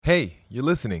Hey, you're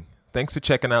listening. Thanks for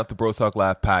checking out the Bro Talk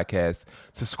Live podcast.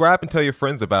 Subscribe and tell your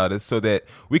friends about us so that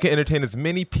we can entertain as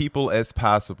many people as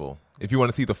possible. If you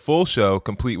want to see the full show,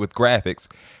 complete with graphics,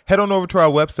 head on over to our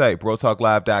website,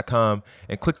 brotalklive.com,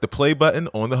 and click the play button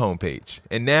on the homepage.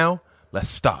 And now, let's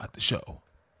start the show.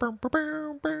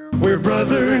 We're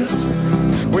brothers,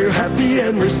 we're happy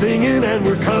and we're singing and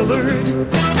we're colored.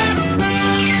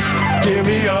 Give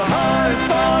me a high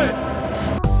five.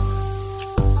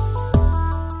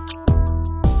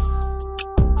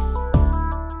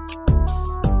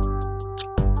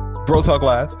 Bro Talk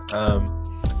Live.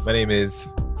 My name is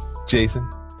Jason.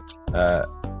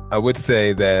 I would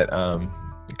say that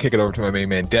kick it over to my main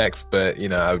man Dex, but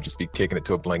I would just be kicking it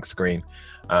to a blank screen.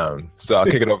 So I'll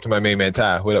kick it over to my main man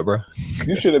Ty. What up, bro?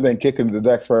 You should have been kicking the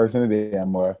Dex first in the damn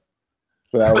more.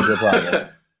 So that was your problem.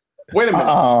 Wait a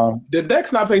minute. Did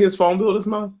Dex not pay his phone bill this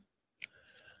month?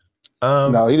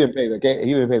 No, he didn't pay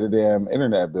the damn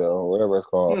internet bill or whatever it's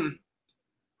called.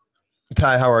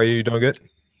 Ty, how are you? You doing good?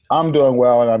 I'm doing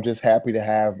well, and I'm just happy to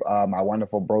have my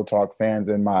wonderful Bro Talk fans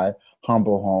in my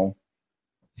humble home.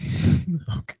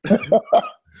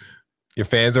 The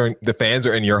fans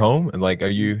are in your home, and like, are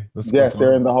you? Yes,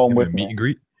 they're in the home with me. Meet and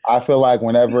greet. I feel like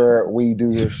whenever we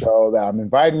do this show, that I'm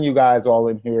inviting you guys all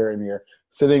in here, and you're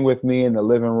sitting with me in the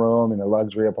living room in the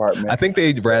luxury apartment. I think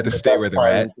they'd rather stay where they're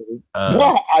at.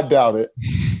 I doubt it.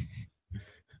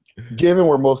 Given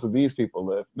where most of these people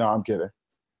live. No, I'm kidding.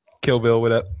 Kill Bill,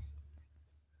 what up?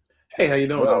 Hey, how you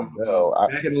doing? Bill.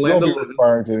 Back in the land of living.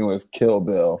 Referring to him as Kill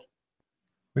Bill. What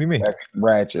do you mean? That's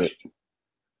ratchet.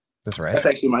 That's right. That's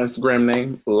actually my Instagram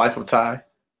name, Life of Ty.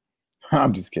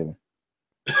 I'm just kidding.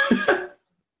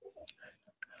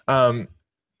 I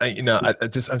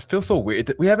feel so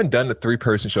weird. We haven't done the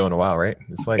 3-person show in a while, right?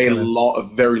 It's like a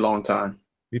very long time.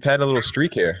 We've had a little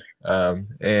streak here, and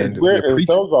it's weird. It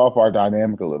throws off our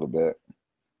dynamic a little bit.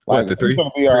 Like, the three?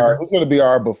 Who's going to be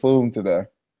our buffoon today?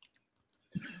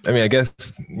 I mean, I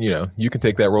guess you can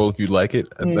take that role if you'd like it.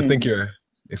 I think you're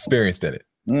experienced in it.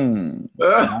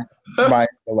 My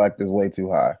intellect is way too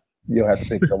high. You'll have to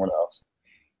pick someone else.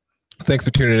 Thanks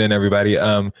for tuning in, everybody.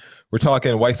 We're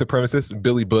talking white supremacists,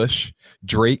 Billy Bush,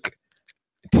 Drake,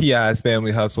 T.I.'s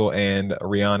Family Hustle, and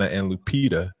Rihanna and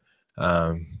Lupita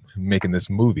making this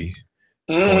movie.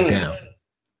 It's going down.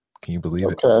 Can you believe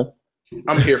it? Okay.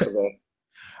 I'm here for that.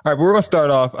 All right, but we're gonna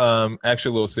start off actually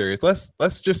a little serious.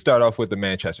 Let's just start off with the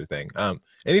Manchester thing.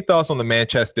 Any thoughts on the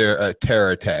Manchester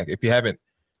terror attack? If you haven't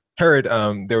heard,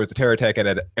 there was a terror attack at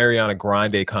an Ariana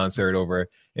Grande concert over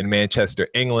in Manchester,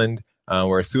 England,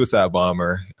 where a suicide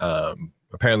bomber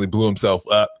apparently blew himself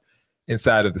up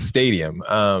inside of the stadium.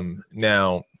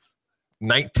 Now,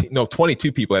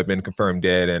 22 people have been confirmed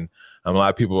dead, and a lot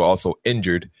of people were also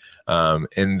injured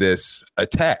in this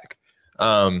attack.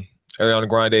 Ariana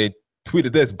Grande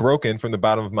tweeted this: "Broken from the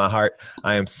bottom of my heart.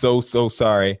 I am so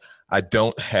sorry. I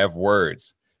don't have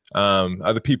words."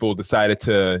 Other people decided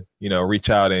to,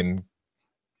 reach out and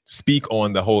speak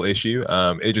on the whole issue.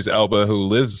 Idris Elba, who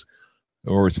lives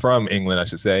or is from England, I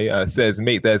should say, says,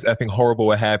 "Mate, that's effing horrible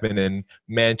what happened in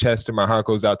Manchester. My heart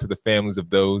goes out to the families of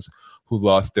those who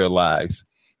lost their lives."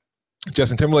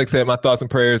 Justin Timberlake said, "My thoughts and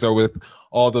prayers are with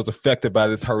all those affected by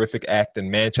this horrific act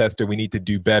in Manchester. We need to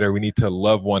do better. We need to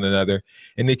love one another."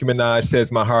 And Nicki Minaj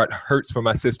says, "My heart hurts for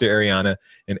my sister Ariana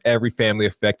and every family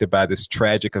affected by this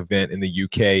tragic event in the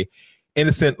UK.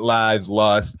 Innocent lives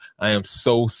lost. I am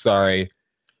so sorry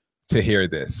to hear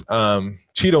this."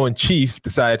 Cheeto and Chief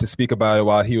decided to speak about it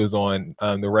while he was on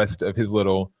the rest of his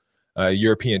little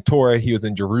European tour. He was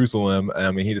in Jerusalem,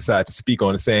 and he decided to speak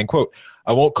on it, saying, quote,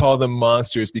 "I won't call them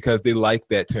monsters because they like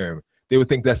that term. They would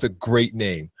think that's a great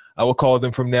name. I will call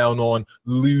them from now on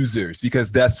losers because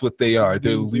that's what they are.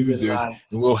 They're losers, and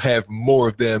we'll have more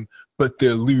of them, but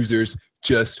they're losers.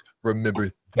 Just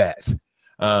remember that."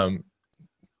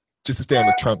 Just to stay on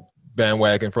the Trump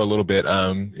bandwagon for a little bit,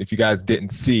 if you guys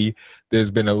didn't see,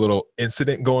 there's been a little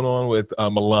incident going on with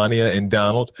Melania and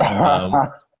Donald,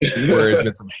 where there's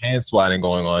been some hand swatting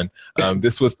going on.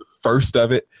 This was the first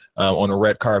of it on a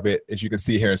red carpet. As you can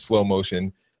see here in slow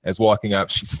motion, as walking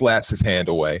up, she slaps his hand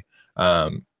away.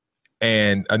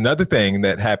 And another thing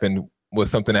that happened was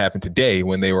something that happened today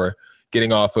when they were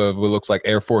getting off of what looks like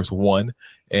Air Force One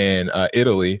in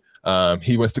Italy.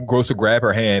 He goes to grab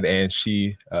her hand, and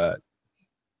she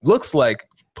looks like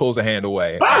pulls her hand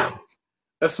away.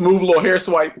 A smooth little hair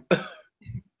swipe.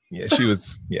 Yeah, she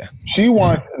was. Yeah, she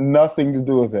wants nothing to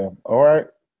do with him. All right.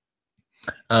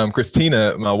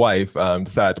 Christina, my wife,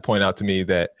 decided to point out to me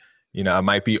that I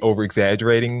might be over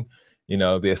exaggerating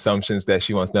the assumptions that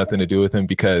she wants nothing to do with him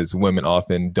because women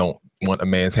often don't want a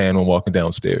man's hand when walking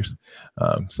downstairs.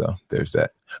 So there's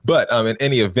that. But in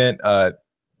any event,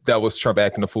 that was Trump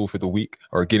acting a fool for the week,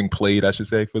 or getting played, I should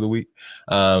say, for the week.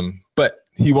 But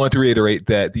he wanted to reiterate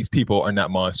that these people are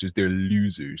not monsters. They're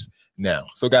losers now.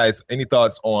 So, guys, any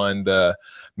thoughts on the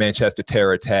Manchester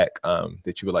terror attack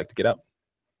that you would like to get out?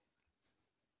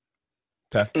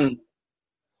 Ty?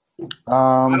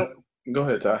 Go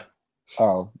ahead, Ty.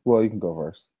 Oh, well, you can go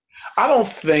first. I don't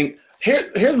think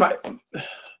here's my.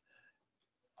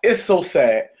 It's so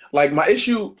sad. Like, my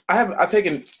issue, I take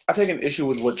an issue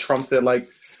with what Trump said. Like,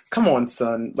 come on,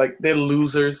 son. Like, they're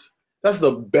losers. That's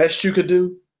the best you could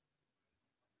do.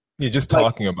 You're just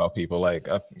talking about people. Like,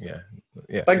 yeah.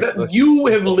 Like that, you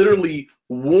have literally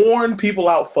worn people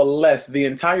out for less the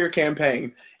entire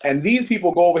campaign, and these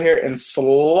people go over here and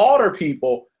slaughter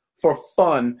people for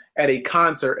fun at a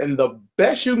concert, and the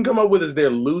best you can come up with is they're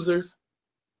losers.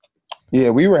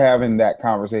 Yeah, we were having that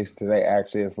conversation today.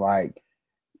 Actually, it's like,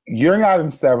 you're not in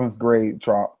 7th grade,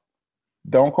 Trump.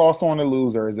 Don't call someone a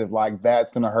loser as if like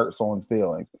that's gonna hurt someone's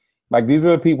feelings. Like, these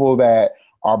are the people that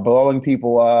are blowing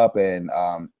people up and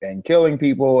killing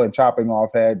people and chopping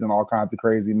off heads and all kinds of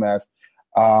crazy mess.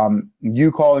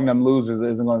 You calling them losers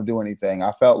isn't going to do anything.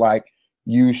 I felt like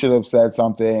you should have said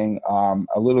something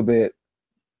a little bit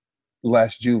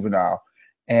less juvenile.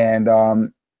 And I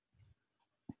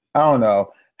don't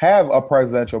know, have a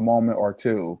presidential moment or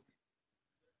two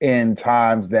in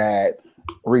times that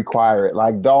require it.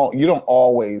 Like, you don't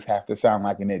always have to sound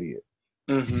like an idiot.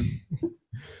 Mm-hmm.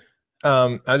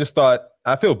 I just thought,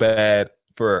 I feel bad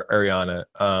for Ariana.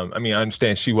 I mean, I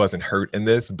understand she wasn't hurt in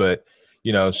this, but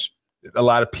a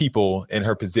lot of people in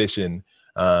her position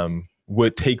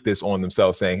would take this on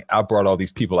themselves, saying, I brought all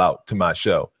these people out to my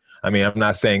show. I mean, I'm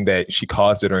not saying that she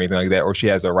caused it or anything like that, or she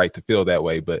has a right to feel that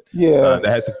way, but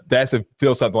that has to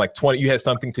feel something like 20. You had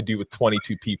something to do with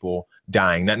 22 people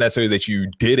dying, not necessarily that you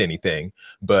did anything,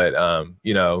 but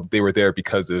they were there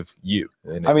because of you.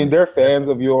 And I mean, they're fans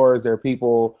of yours. They're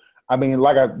people. I mean,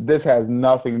 this has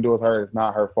nothing to do with her. It's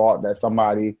not her fault that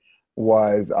somebody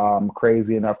was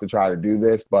crazy enough to try to do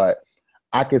this, but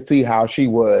I could see how she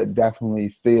would definitely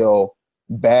feel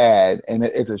bad, and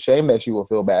it's a shame that she will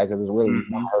feel bad because it's really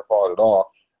not her fault at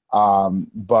all.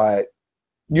 But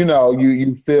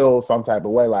you feel some type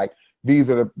of way, like these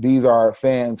are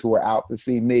fans who are out to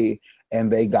see me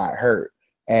and they got hurt,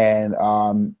 and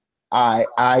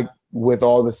I with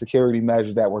all the security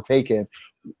measures that were taken,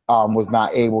 was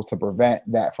not able to prevent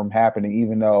that from happening,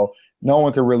 even though no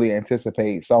one could really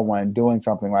anticipate someone doing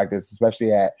something like this,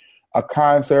 especially at a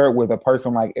concert with a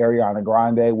person like Ariana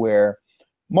Grande, where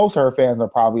most of her fans are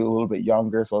probably a little bit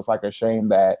younger. So it's like a shame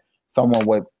that someone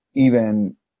would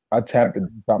even attempt to do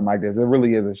something like this. It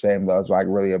really is a shame, though. It's like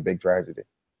really a big tragedy.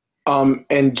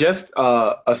 And just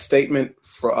a statement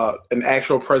for an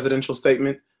actual presidential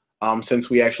statement, since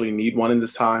we actually need one in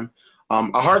this time.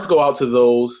 Our hearts go out to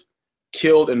those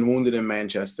killed and wounded in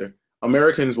Manchester.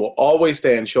 Americans will always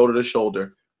stand shoulder to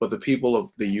shoulder with the people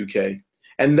of the UK.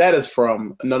 And that is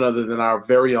from none other than our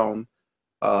very own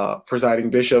presiding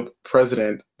bishop,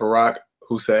 President Barack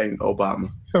Hussein Obama.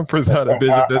 Presiding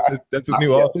bishop, that's his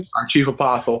new office? Our chief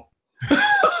apostle.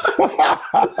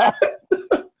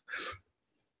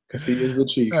 Because he is the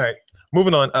chief. All right,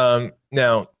 moving on.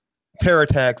 Now, terror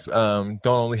attacks don't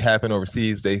only happen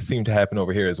overseas, they seem to happen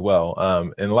over here as well.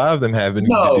 And a lot of them have to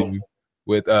do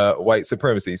with white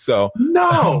supremacy. So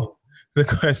the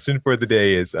question for the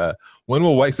day is, when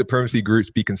will white supremacy groups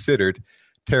be considered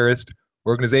terrorist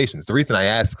organizations? The reason I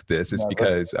ask this is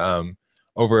because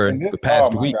over the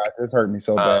past week, God, this hurt me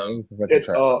so bad.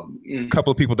 A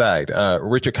couple of people died.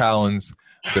 Richard Collins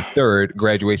III,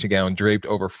 graduation gown draped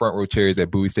over front row chairs at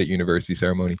Bowie State University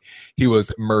ceremony. He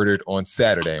was murdered on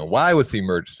Saturday. And why was he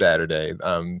murdered Saturday?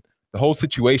 The whole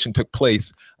situation took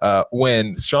place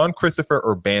when Sean Christopher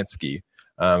Urbanski,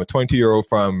 a 22-year-old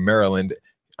from Maryland,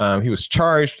 he was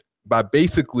charged by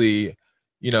basically,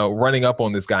 running up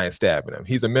on this guy and stabbing him.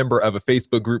 He's a member of a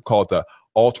Facebook group called the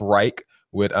Alt-Right,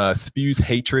 which spews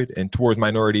hatred and towards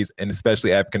minorities and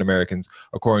especially African Americans,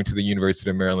 according to the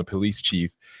University of Maryland Police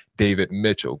Chief David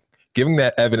Mitchell. Giving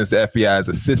that evidence, the FBI is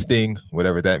assisting,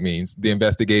 whatever that means, the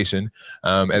investigation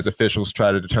as officials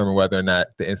try to determine whether or not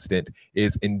the incident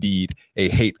is indeed a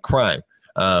hate crime.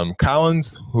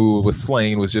 Collins, who was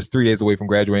slain, was just 3 days away from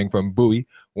graduating from Bowie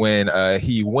when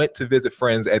he went to visit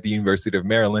friends at the University of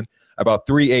Maryland. About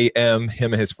 3 a.m.,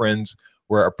 him and his friends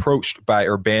were approached by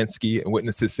Urbanski, and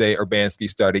witnesses say Urbanski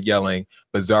started yelling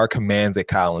bizarre commands at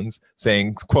Collins,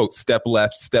 saying, quote, step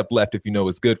left if you know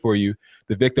what's good for you.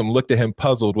 The victim looked at him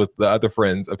puzzled with the other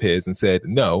friends of his and said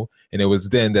no, and it was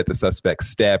then that the suspect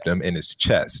stabbed him in his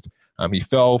chest. He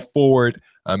fell forward,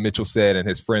 Mitchell said, and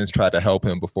his friends tried to help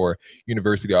him before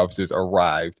university officers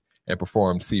arrived and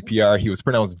performed CPR. He was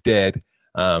pronounced dead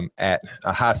at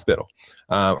a hospital.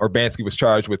 Urbanski was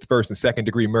charged with first and second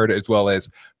degree murder as well as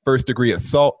first degree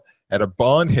assault. At a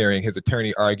bond hearing, his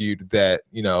attorney argued that,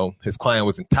 his client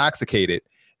was intoxicated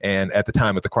and at the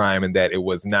time of the crime, and that it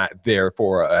was not there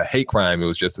for a hate crime. It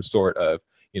was just a sort of,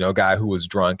 guy who was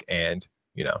drunk and,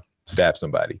 stabbed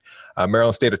somebody.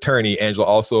 Maryland State Attorney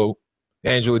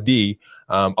Angela D.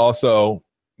 Also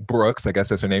Brooks, I guess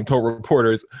that's her name, told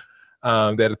reporters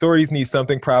that authorities need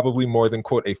something probably more than,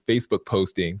 quote, a Facebook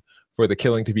posting for the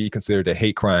killing to be considered a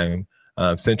hate crime.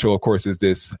 Central, of course, is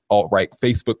this alt-right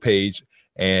Facebook page.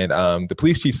 And the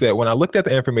police chief said, when I looked at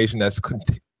the information that's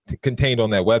contained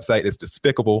on that website, it's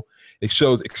despicable. It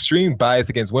shows extreme bias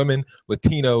against women,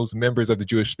 Latinos, members of the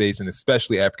Jewish faith, and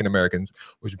especially African Americans,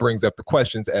 which brings up the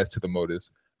questions as to the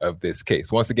motives of this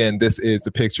case. Once again, this is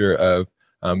a picture of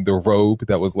the robe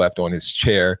that was left on his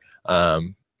chair.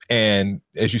 And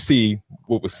as you see,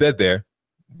 what was said there,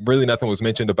 really nothing was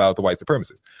mentioned about the white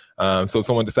supremacists. So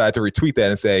someone decided to retweet that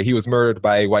and say, he was murdered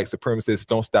by a white supremacist.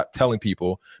 Don't stop telling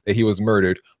people that he was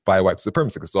murdered by a white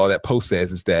supremacist. So all that post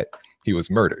says is that he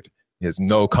was murdered. There's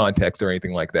no context or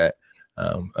anything like that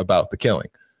about the killing.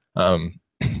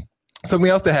 Something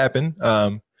else that happened,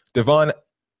 Devon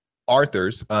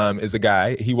Arthurs is a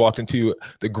guy. He walked into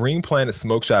the Green Planet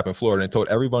smoke shop in Florida and told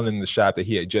everyone in the shop that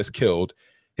he had just killed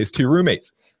his two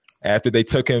roommates. After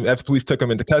police took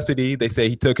him into custody, they say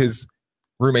he took his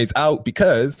roommates out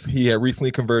because he had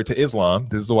recently converted to Islam.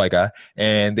 This is a white guy,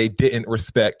 and they didn't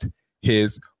respect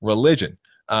his religion.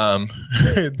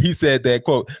 He said that,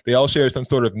 quote, they all shared some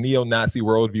sort of neo-Nazi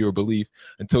worldview or belief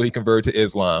until he converted to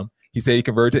Islam. He said he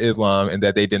converted to Islam and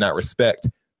that they did not respect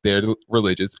their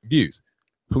religious views.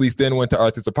 Police then went to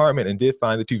Arthur's apartment and did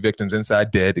find the two victims inside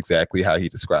dead, exactly how he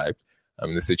described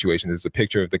in the situation. This is a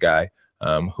picture of the guy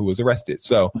who was arrested.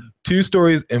 So 2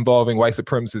 stories involving white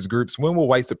supremacist groups. When will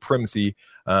white supremacy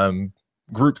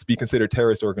groups be considered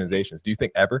terrorist organizations? Do you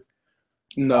think ever?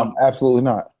 No, absolutely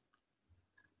not.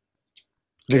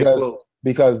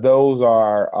 Because those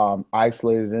are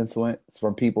isolated incidents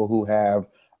from people who have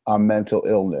a mental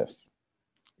illness.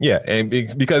 Yeah, and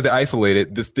because they're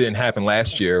isolated, this didn't happen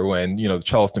last year when, the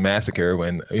Charleston massacre,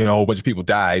 when, a whole bunch of people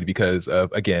died because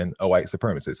of, again, a white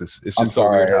supremacist. It's just so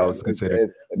weird how it's considered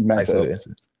isolated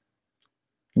incidents.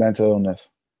 Mental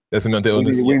illness. That's a mental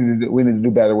illness. We need to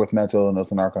do better with mental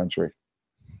illness in our country.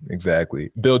 Exactly.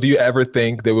 Bill, do you ever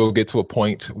think that we'll get to a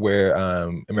point where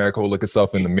America will look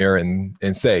itself in the mirror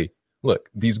and say, look,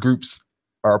 these groups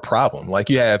are a problem? Like,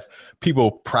 you have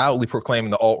people proudly proclaiming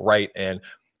the alt-right and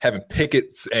having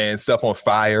pickets and stuff on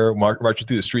fire, marching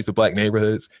through the streets of black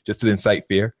neighborhoods just to incite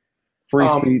fear. Free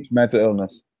speech, mental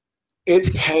illness.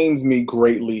 It pains me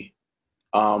greatly.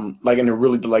 This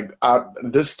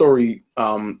story,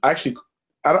 I'm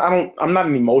not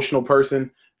an emotional person.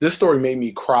 This story made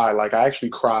me cry. Like, I actually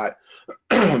cried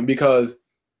because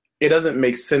it doesn't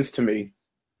make sense to me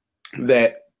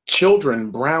that children,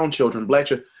 brown children, black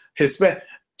children, Hispanic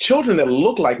children that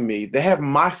look like me, they have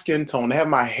my skin tone, they have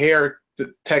my hair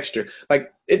texture.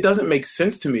 Like, it doesn't make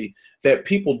sense to me that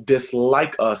people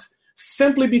dislike us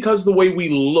simply because the way we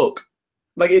look.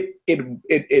 Like,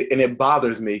 it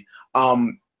bothers me.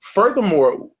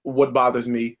 Furthermore, what bothers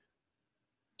me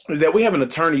is that we have an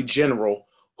attorney general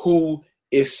who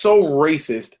is so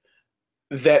racist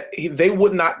that they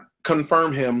would not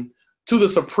confirm him to the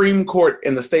Supreme Court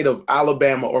in the state of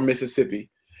Alabama or Mississippi.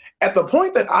 At the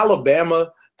point that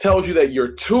Alabama tells you that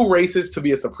you're too racist to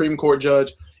be a Supreme Court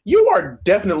judge, you are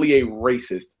definitely a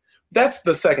racist. That's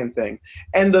the second thing.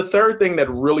 And the third thing that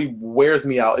really wears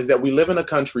me out is that we live in a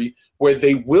country where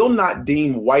they will not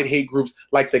deem white hate groups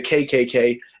like the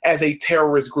KKK as a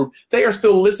terrorist group. They are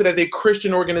still listed as a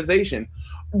Christian organization.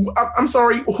 I'm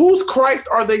sorry, whose Christ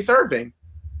are they serving?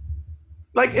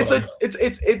 Like, it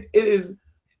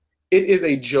is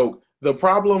a joke. The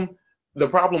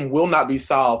problem will not be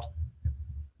solved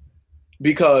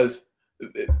because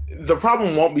the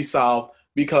problem won't be solved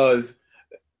because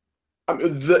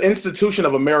the institution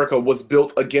of America was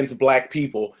built against black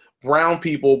people, brown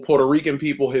people, Puerto Rican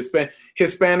people, Hispanics,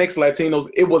 Latinos.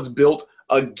 It was built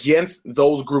against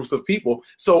those groups of people.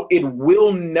 So it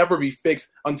will never be fixed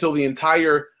until the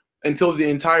entire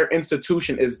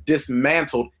institution is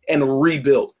dismantled and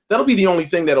rebuilt. That'll be the only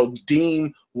thing that'll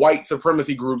deem white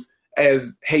supremacy groups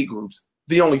as hate groups.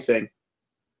 The only thing.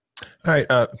 All right,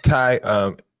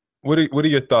 Ty. What are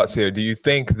your thoughts here? Do you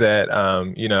think that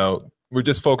we're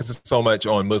just focusing so much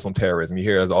on Muslim terrorism? You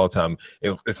hear it all the time,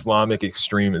 Islamic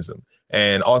extremism,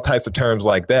 and all types of terms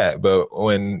like that. But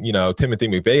when Timothy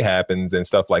McVeigh happens and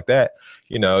stuff like that,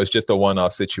 it's just a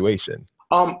one-off situation.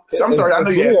 I'm sorry, I know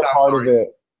you asked. I'm sorry.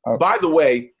 By the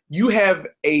way, you have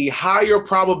a higher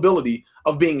probability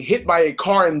of being hit by a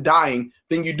car and dying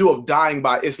than you do of dying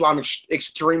by Islamic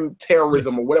extreme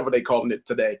terrorism or whatever they call it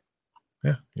today.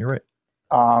 Yeah, you're right.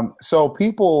 So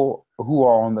people who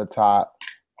are on the top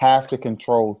have to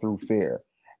control through fear.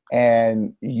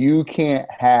 And you can't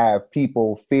have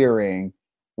people fearing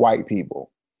white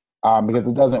people because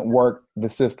it doesn't work the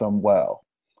system well.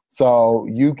 So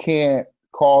you can't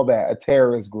call that a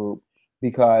terrorist group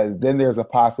because then there's a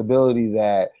possibility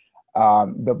that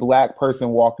the black person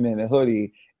walking in a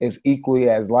hoodie is equally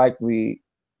as likely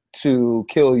to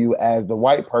kill you as the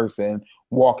white person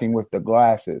walking with the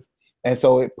glasses. And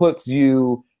so it puts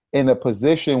you in a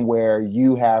position where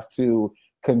you have to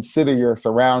consider your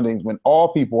surroundings when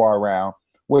all people are around,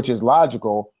 which is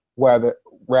logical,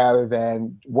 rather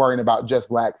than worrying about just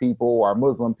black people or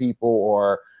Muslim people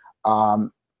or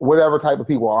whatever type of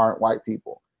people aren't white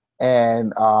people.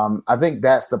 And I think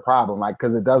that's the problem,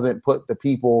 because it doesn't put the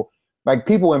people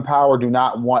in power do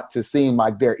not want to seem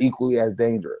like they're equally as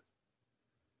dangerous,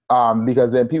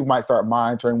 because then people might start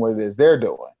monitoring what it is they're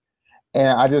doing.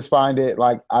 And I just find it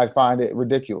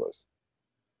ridiculous.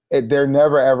 They're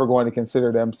never, ever going to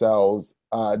consider themselves,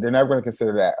 they're never going to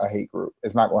consider that a hate group.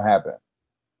 It's not going to happen.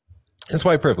 It's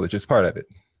white privilege. It's part of it.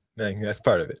 That's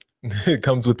part of it. It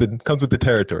comes with the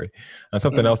territory.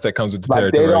 Something else that comes with the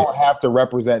territory. They don't have to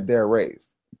represent their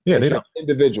race. Yeah, they don't.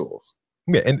 Individuals.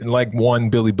 Yeah, and like one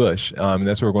Billy Bush, and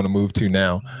that's where we're going to move to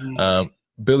now.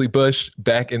 Billy Bush,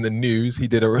 back in the news, he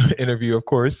did an interview, of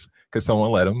course, because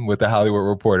someone let him, with the Hollywood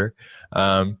Reporter,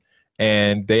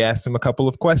 and they asked him a couple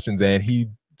of questions, and he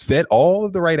said all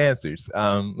of the right answers.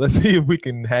 Let's see if we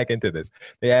can hack into this.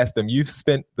 They asked him, "You've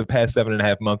spent the past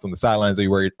 7.5 months on the sidelines.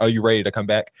 Are you ready to come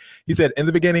back?" He said, "In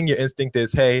the beginning, your instinct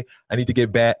is, hey, I need to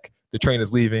get back. The train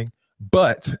is leaving.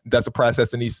 But that's a process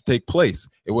that needs to take place.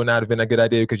 It would not have been a good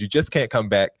idea because you just can't come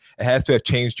back. It has to have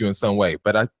changed you in some way.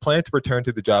 But I plan to return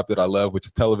to the job that I love, which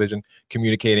is television,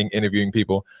 communicating, interviewing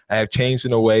people. I have changed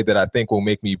in a way that I think will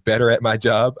make me better at my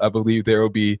job. I believe there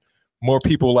will be more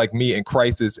people like me in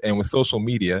crisis, and with social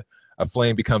media, a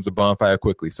flame becomes a bonfire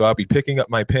quickly. So I'll be picking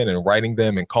up my pen and writing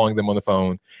them and calling them on the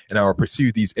phone, and I will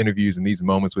pursue these interviews and these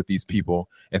moments with these people.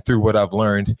 And through what I've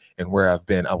learned and where I've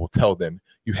been, I will tell them,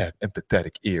 you have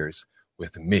empathetic ears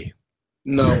with me."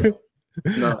 No.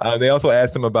 They also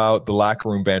asked him about the locker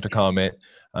room banter comment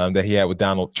that he had with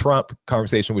Donald Trump,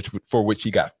 conversation for which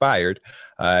he got fired.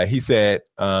 He said,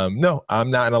 "No, I'm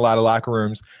not in a lot of locker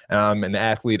rooms, and I'm an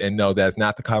athlete, and no, that's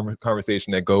not the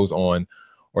conversation that goes on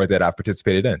or that I've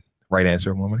participated in." Right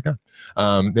answer, moment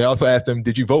ago. They also asked him,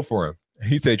 "Did you vote for him?"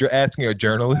 He said, "You're asking a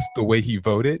journalist the way he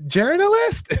voted?"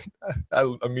 Journalist?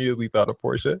 I immediately thought of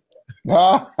Portia.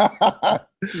 I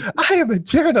am a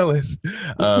journalist.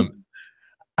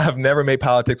 I've never made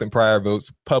politics and prior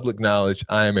votes public knowledge.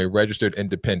 I am a registered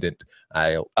independent.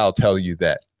 I'll tell you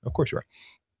that. Of course you are.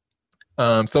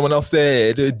 Someone else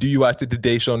said, "Do you watch the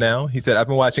Today Show now?" He said, "I've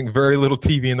been watching very little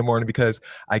TV in the morning because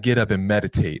I get up and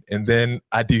meditate, and then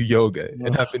I do yoga,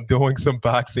 and I've been doing some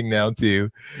boxing now too.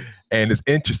 And it's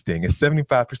interesting. It's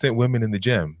 75% women in the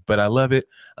gym, but I love it.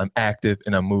 I'm active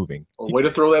and I'm moving." Way to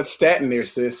throw that stat in there,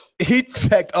 sis. He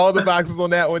checked all the boxes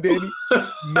on that one, didn't he?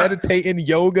 Meditating,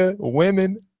 yoga,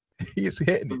 women. He's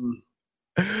hitting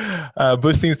it.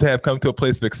 Bush seems to have come to a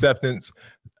place of acceptance.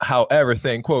 However,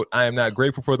 saying, quote, "I am not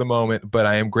grateful for the moment, but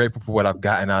I am grateful for what I've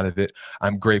gotten out of it.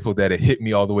 I'm grateful that it hit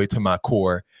me all the way to my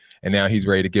core." And now he's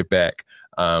ready to get back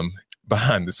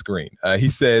behind the screen.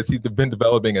 He says he's been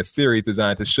developing a series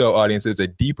designed to show audiences a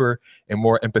deeper and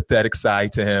more empathetic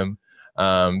side to him.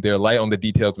 They're light on the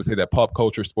details, but say that pop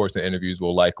culture, sports, and interviews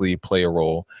will likely play a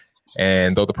role.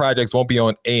 And though the projects won't be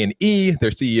on A&E,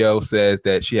 their CEO says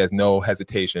that she has no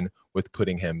hesitation with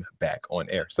putting him back on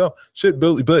air. So should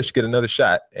Billy Bush get another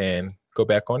shot and go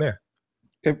back on air?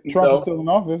 If Trump is still in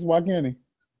office, why can't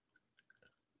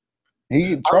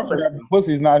he? Trump got the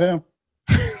pussies, not him.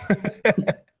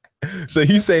 So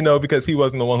you say no because he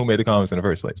wasn't the one who made the comments in the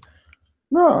first place?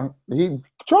 No,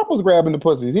 Trump was grabbing the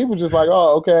pussies. He was just like,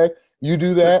 "Oh, okay, you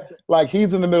do that." Like,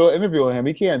 he's in the middle of interviewing him.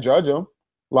 He can't judge him.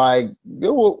 Like,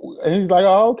 and he's like,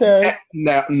 "Oh, okay."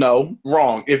 No,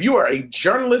 wrong. If you are a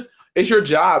journalist, it's your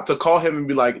job to call him and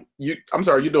be like, "I'm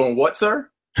sorry, you're doing what, sir?"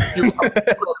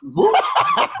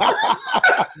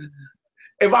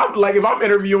 If I'm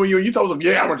interviewing you and you told him,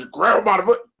 "Yeah, I'm gonna just grab him by the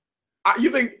foot,"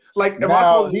 You think like am I Now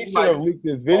supposed to he be should have like leaked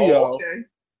this video okay?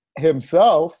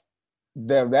 himself.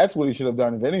 That's what he should have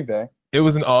done, if anything. It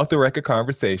was an off the record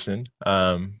conversation.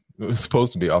 It was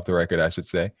supposed to be off the record, I should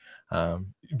say.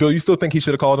 Bill, you still think he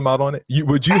should have called him out on it?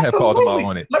 Would you have called him out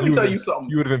on it? Let me tell you something.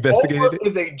 You would have investigated Oprah it?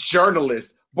 is a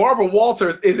journalist. Barbara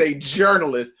Walters is a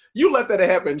journalist. You let that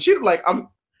happen. She'd be like,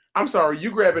 I'm sorry,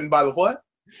 you grabbing by the what?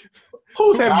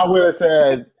 Who's having I would have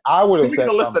said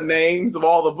list the names of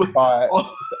all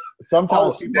the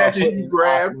sometimes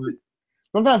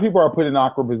sometimes people are put in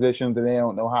awkward positions and they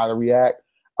don't know how to react.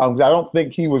 I don't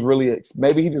think he was really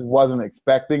maybe he just wasn't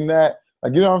expecting that.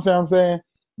 Like, you know what I'm saying?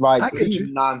 Like, I get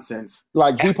you. Nonsense.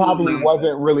 Like, he probably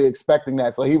wasn't really expecting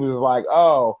that. So he was just like,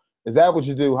 oh, is that what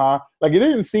you do, huh? Like, it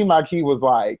didn't seem like he was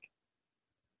like,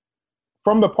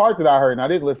 from the part that I heard, and I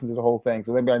didn't listen to the whole thing,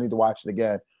 so maybe I need to watch it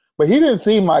again. But he didn't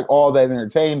seem like all that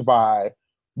entertained by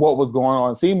what was going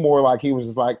on. It seemed more like he was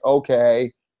just like,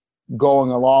 okay,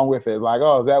 going along with it. Like,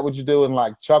 oh, is that what you do? And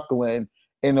like chuckling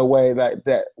in a way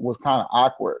that was kind of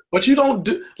awkward. But you don't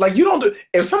do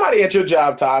if somebody at your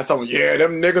job ties someone, yeah,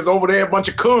 them niggas over there, a bunch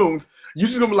of coons, you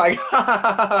just gonna be like,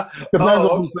 Depends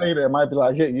on who say that. It might be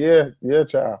like, yeah,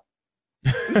 child.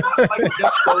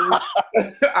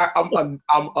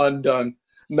 I'm undone.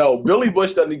 No, Billy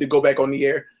Bush doesn't need to go back on the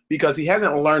air because he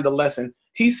hasn't learned a lesson.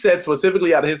 He said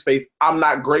specifically out of his face, I'm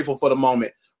not grateful for the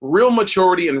moment. Real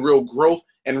maturity and real growth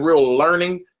and real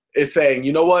learning is saying,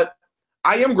 you know what?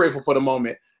 I am grateful for the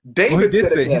moment. David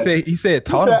he said it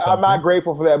taught him something. I'm not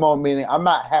grateful for that moment, meaning I'm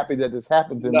not happy that this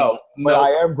happened to me. But I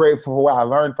am grateful for what I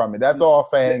learned from it. That's all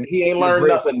saying. He ain't learned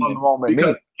nothing.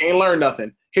 He ain't learned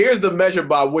nothing. Here's the measure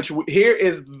by which here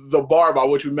is the bar by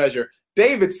which we measure.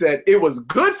 David said it was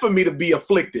good for me to be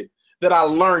afflicted that I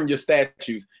learned your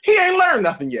statutes. He ain't learned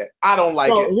nothing yet. I don't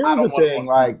like it. Here's the thing: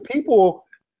 like people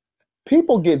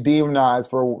get demonized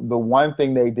for the one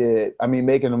thing they did. I mean,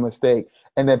 making a mistake,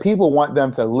 and then people want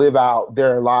them to live out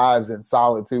their lives in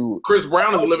solitude. Chris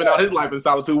Brown is living out his life in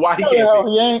solitude. Why he can't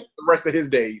be the rest of his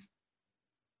days?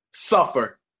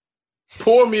 Suffer.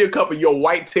 Pour me a cup of your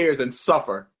white tears and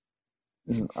suffer.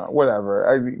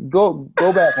 Whatever. Go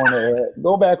back on the air.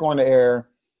 Go back on the air.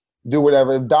 Do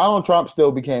whatever. Donald Trump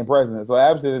still became president, so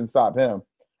absolutely didn't stop him.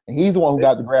 And he's the one who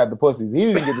got to grab the pussies. He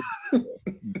didn't get to,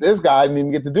 this guy didn't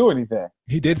even get to do anything.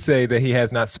 He did say that he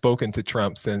has not spoken to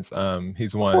Trump since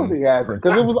he's won. Of course he hasn't,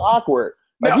 because it was awkward.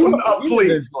 Like,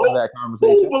 please,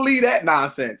 who believe that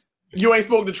nonsense? You ain't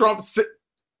spoken to Trump.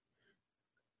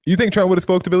 You think Trump would have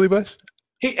spoke to Billy Bush?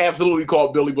 He absolutely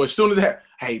called Billy Bush. Soon as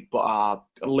hey,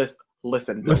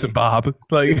 listen, Bob.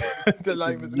 Like, this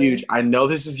is huge. I know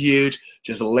this is huge.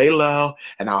 Just lay low,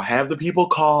 and I'll have the people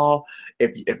call.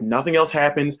 If nothing else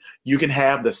happens, you can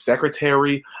have the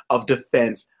Secretary of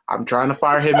Defense. I'm trying to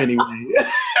fire him anyway.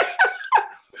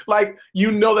 Like,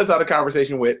 that's how the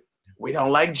conversation went. We don't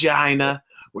like China.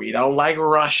 We don't like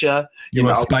Russia. You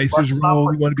want Spicer's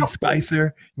role? You want to be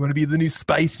Spicer? You want to be the new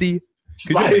Spicy?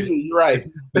 Spicy, you're right.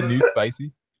 The new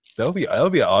Spicy. That'll be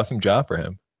an awesome job for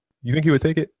him. You think he would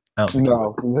take it? I don't think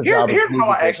no. Here's how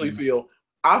I actually feel.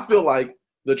 I feel like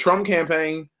the Trump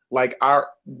campaign, like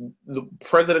the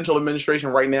presidential administration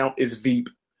right now, is Veep.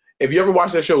 If you ever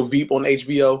watch that show Veep on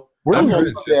HBO, I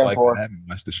haven't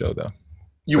watched the show though.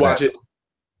 You watch it?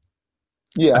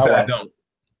 Yeah, I don't.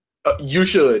 You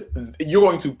should. You're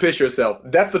going to piss yourself.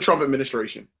 That's the Trump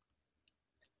administration.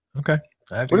 Okay.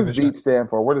 What does Veep stand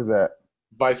for? What is that?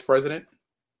 Vice President.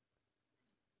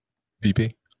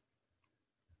 VP.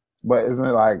 But isn't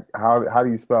it like how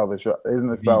do you spell the show? Isn't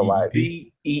it spelled like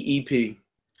VEEP?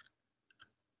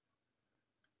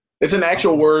 It's an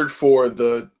actual word for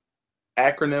the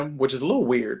acronym, which is a little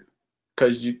weird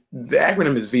because the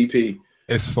acronym is VP.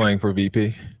 It's slang for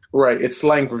VP. Right. It's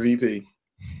slang for VP.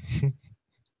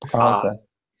 Okay.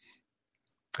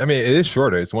 I mean, it is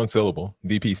shorter. It's one syllable.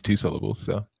 VP is 2 syllables,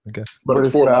 so I guess. But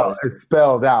it's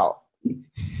spelled out.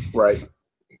 Right.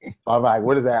 I'm like,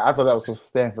 what is that? I thought that was supposed to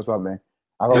stand for something.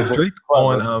 Is Drake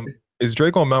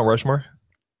on Mount Rushmore?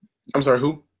 I'm sorry,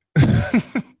 who?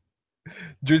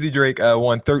 Drizzy Drake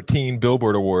won 13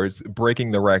 Billboard Awards,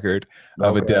 breaking the record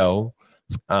of Adele.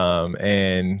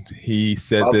 And he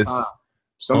said this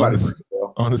on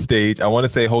the stage. I want to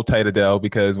say hold tight, Adele,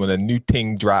 because when a new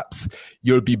ting drops,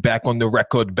 you'll be back on the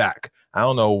record back. I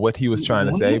don't know what he was trying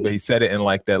to say, but he said it in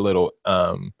like that little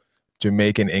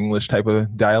Jamaican English type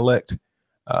of dialect.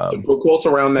 Put quotes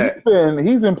around that.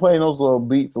 He's been playing those little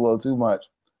beats a little too much.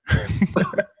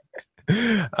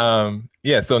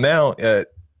 So now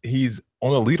he's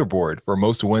on the leaderboard for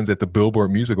most wins at the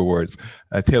Billboard Music Awards.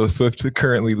 Taylor Swift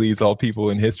currently leads all people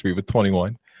in history with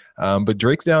 21. But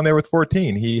Drake's down there with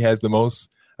 14. He has the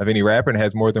most of any rapper and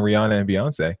has more than Rihanna and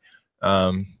Beyonce.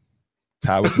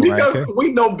 Tied with Mariah Because Carey.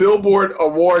 we know Billboard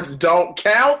awards don't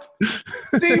count.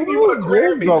 See me with a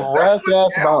Grammy. A rap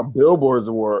ass about Billboard's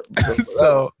award.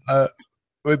 So,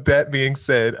 with that being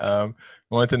said, I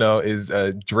want to know, is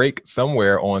Drake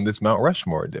somewhere on this Mount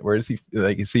Rushmore? Where is he?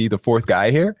 Like, is he the fourth guy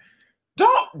here?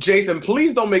 Don't, Jason,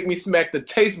 please don't make me smack the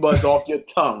taste buds off your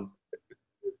tongue.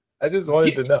 I just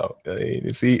wanted to know. I mean,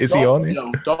 is he on there?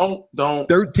 No, don't.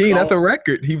 13, that's a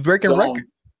record. He's breaking records.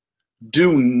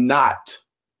 Do not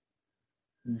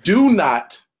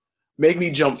make me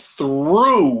jump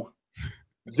through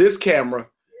this camera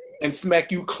and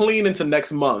smack you clean into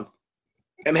next month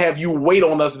and have you wait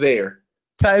on us there.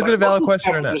 Ty, is it a valid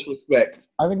question or not? Disrespect.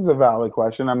 I think it's a valid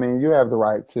question. I mean, you have the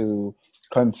right to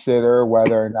consider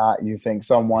whether or not you think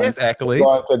someone is going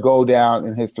to go down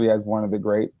in history as one of the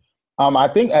greats. I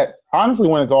think, honestly,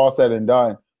 when it's all said and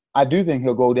done, I do think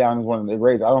he'll go down as one of the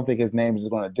greats. I don't think his name is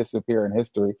going to disappear in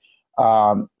history.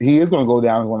 He is going to go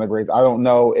down as one of the greats. I don't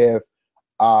know if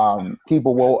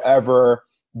people will ever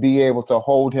be able to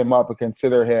hold him up and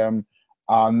consider him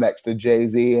next to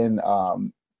Jay-Z and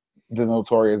the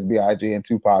Notorious B.I.G. and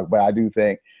Tupac, but I do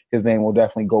think his name will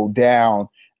definitely go down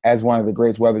as one of the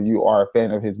greats, whether you are a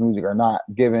fan of his music or not.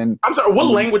 Given, I'm sorry, what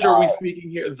language are we speaking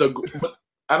here?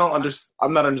 I don't understand.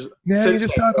 I'm not understanding. Now you're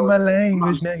just talking my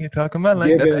language. Now you're talking my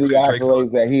language. Given the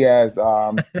accolades that he has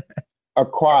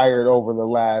acquired over the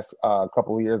last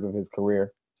couple of years of his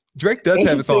career, Drake does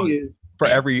have a song for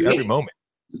every moment.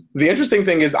 The interesting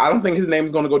thing is, I don't think his name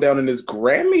is going to go down in his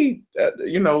Grammy,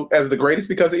 as the greatest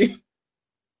because he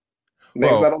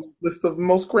name's not on the list of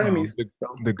most Grammys.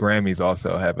 The Grammys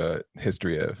also have a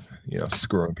history of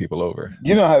screwing people over.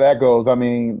 You know how that goes. I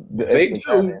mean, they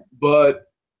do, but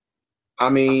I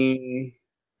mean,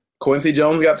 Quincy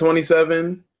Jones got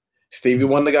 27. Stevie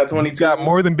Wonder got 22. Got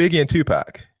more than Biggie and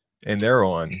Tupac, and they're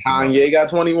on. Kanye got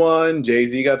 21.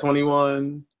 Jay-Z got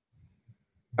 21.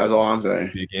 That's all I'm saying.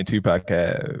 Biggie and Tupac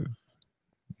have.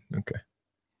 Okay.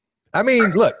 I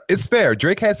mean, look, it's fair.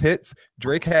 Drake has hits.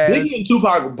 Biggie and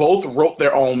Tupac both wrote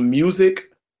their own music.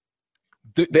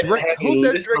 Who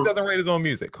said Drake doesn't write his own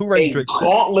music? Who writes Drake?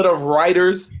 Gauntlet of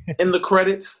writers in the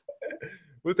credits.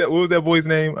 What was that boy's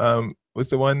name? What's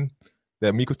the one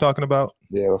that Meek was talking about?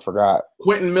 Yeah, I forgot.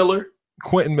 Quentin Miller.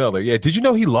 Yeah. Did you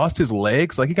know he lost his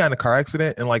legs? Like, he got in a car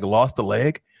accident and lost a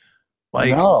leg.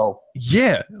 Like, no.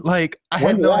 Yeah. Like, I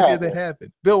had no idea that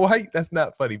happened. Bill, that's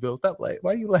not funny, Bill. Stop why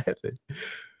are you laughing?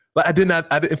 Like, I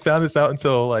didn't found this out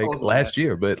until last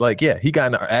year. But yeah, he got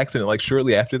in an accident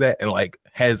shortly after that and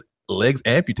has legs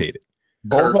amputated.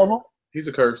 Both of them? He's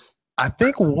a curse. I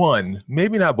think one,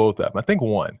 maybe not both of them. I think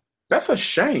one. That's a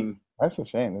shame. That's a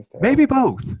shame. Maybe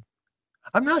both.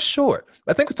 I'm not sure.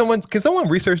 I think can someone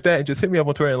research that and just hit me up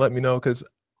on Twitter and let me know, because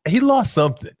he lost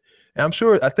something. And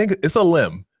I think it's a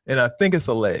limb and I think it's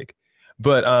a leg.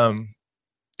 But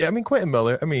yeah, I mean, Quentin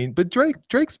Miller, but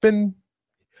Drake's been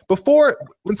before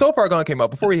when So Far Gone came out,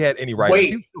 before he had any writers,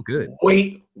 he was so good.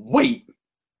 Wait.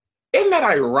 Isn't that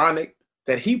ironic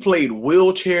that he played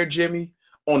Wheelchair Jimmy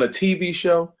on a TV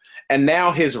show and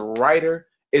now his writer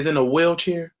is in a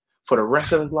wheelchair for the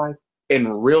rest of his life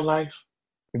in real life?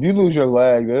 If you lose your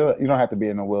leg, you don't have to be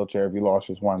in a wheelchair if you lost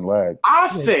just one leg. I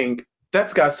think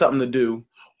that's got something to do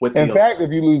with in fact,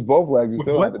 if you lose both legs, you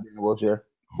still have to be in a wheelchair.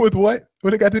 With what?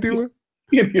 What it got to do with?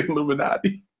 In the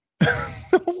Illuminati.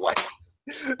 What?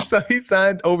 So he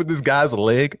signed over this guy's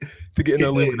leg to get in the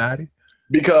Illuminati?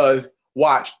 Because,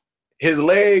 watch, his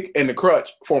leg and the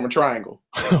crutch form a triangle.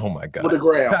 Oh, my God. With the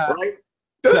ground, right?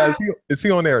 Is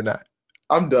he on there or not?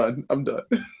 I'm done.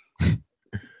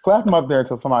 Slap him up there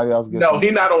until somebody else gets him. No,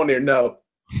 he's not on there, no.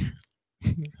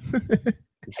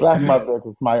 Slap him up there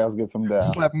until somebody else gets him down.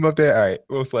 Slap him up there? All right,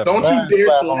 we'll slap him. Don't you dare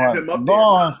slap him up there. Go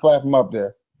on, slap him up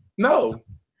there. No.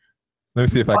 Let me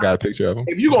see if I got a picture of him.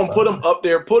 If you're going to put him up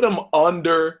there, put him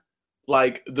under,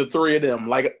 the three of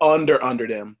them, under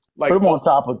them. Put him on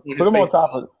top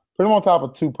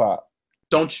of Tupac.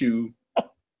 Don't you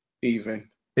even.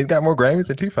 He's got more Grammys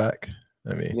than Tupac.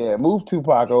 Yeah, move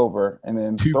Tupac over and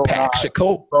then Tupac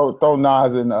throw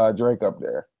Nas and Drake up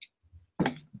there.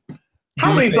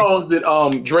 How many songs did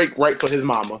Drake write for his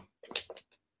mama?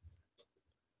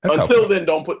 Until then,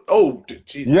 don't put. Oh,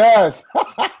 Jesus. Yes.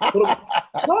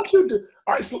 Don't you do?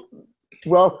 All right. So,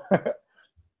 well,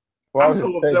 I'm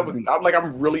so upset with you.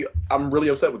 I'm really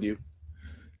upset with you.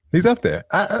 He's up there.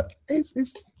 He's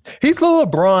the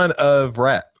LeBron of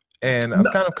rap, and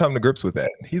I've kind of come to grips with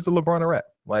that. He's the LeBron of rap.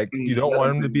 You don't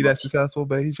want him to be that successful,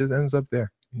 but he just ends up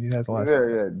there. He has a lot.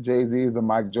 Yeah. Jay-Z is the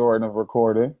Mike Jordan of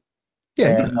recording.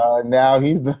 Yeah. And now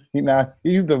he's the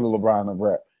LeBron of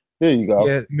rap. Here you go.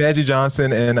 Yeah, Magic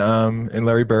Johnson and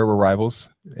Larry Bird were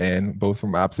rivals, and both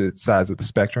from opposite sides of the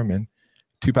spectrum, and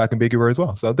Tupac and Biggie were as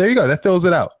well. So there you go. That fills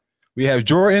it out. We have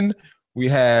Jordan. We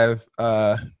have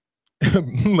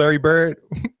Larry Bird.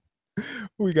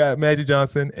 We got Magic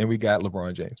Johnson, and we got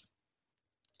LeBron James.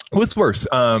 What's worse,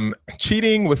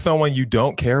 cheating with someone you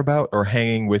don't care about or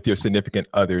hanging with your significant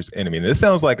other's enemy? And this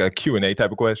sounds like a Q&A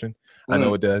type of question. I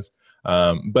know it does.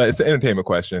 But it's an entertainment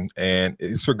question, and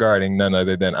it's regarding none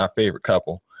other than our favorite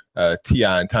couple,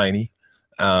 T.I. and Tiny.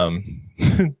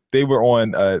 They were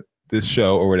on this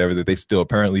show or whatever that they still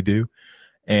apparently do.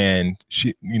 And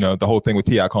she, the whole thing with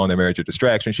T.I. calling their marriage a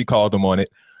distraction, she called them on it.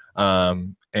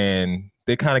 And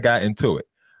they kind of got into it.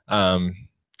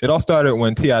 It all started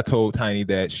when T.I. told Tiny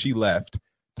that she left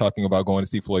talking about going to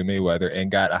see Floyd Mayweather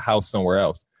and got a house somewhere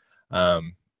else.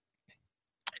 And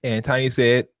Tiny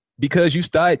said, because you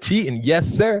started cheating. Yes,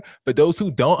 sir. For those who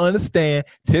don't understand,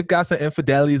 Tip got some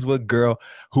infidelities with a girl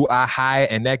who I hired,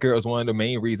 and that girl is one of the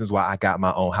main reasons why I got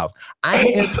my own house. I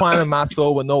ain't entwining my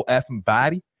soul with no effing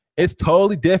body. It's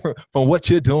totally different from what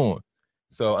you're doing.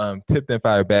 So Tip then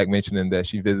fired back, mentioning that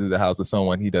she visited the house of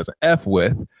someone he doesn't F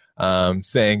with,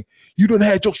 saying, you done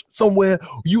had your somewhere.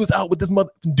 You was out with this mother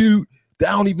dude that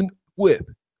I don't even with.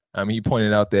 He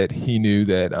pointed out that he knew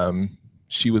that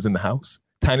she was in the house.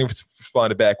 Tiny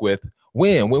responded back with,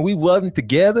 when we wasn't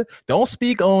together, don't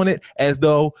speak on it as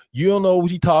though you don't know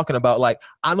what you're talking about. Like,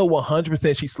 I know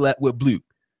 100% she slept with Blue.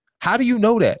 How do you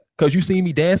know that? Because you see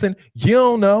me dancing? You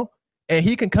don't know. And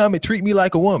he can come and treat me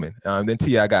like a woman. Then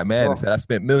T.I. got mad and said, I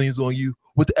spent millions on you.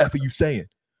 What the F are you saying?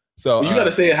 So you got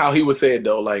to say it how he would say it,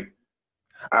 though. Like,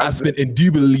 I spent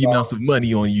indubitably amounts of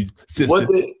money on you, sister. What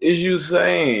is you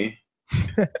saying?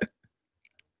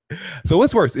 So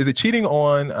what's worse? Is it cheating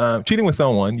with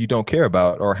someone you don't care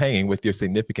about or hanging with your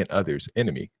significant other's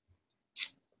enemy?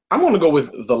 I'm going to go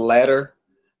with the latter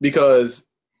because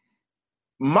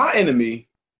my enemy,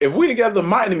 if we together,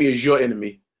 my enemy is your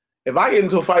enemy. If I get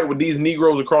into a fight with these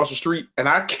Negroes across the street and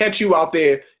I catch you out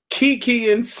there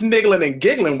kikiing, sniggling, and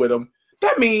giggling with them,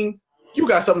 that means you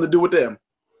got something to do with them.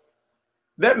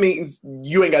 That means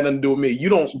you ain't got nothing to do with me. You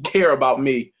don't care about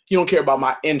me. You don't care about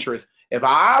my interests. If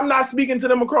I'm not speaking to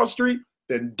them across the street,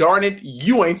 then darn it,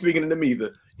 you ain't speaking to them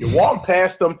either. You walk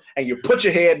past them and you put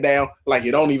your head down like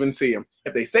you don't even see them.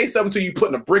 If they say something to you,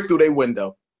 putting a brick through their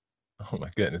window. Oh my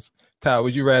goodness. Ty,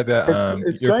 would you rather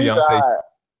your fiance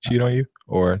cheat on you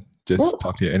or just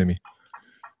talk to your enemy?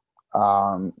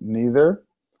 Neither.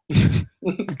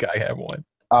 Gotta have one.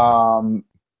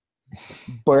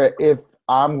 But if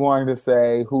I'm going to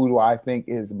say who do I think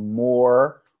is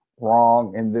more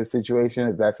wrong in this situation,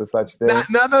 if that's a such thing.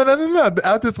 No.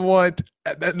 I just want,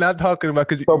 not talking about,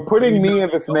 because so putting me in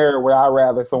the scenario where I'd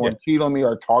rather someone cheat on me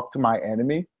or talk to my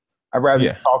enemy, I'd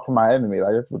rather talk to my enemy.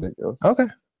 Like, it's ridiculous. Okay.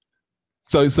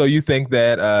 So you think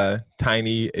that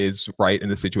Tiny is right in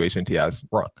the situation, T.I.'s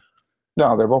wrong?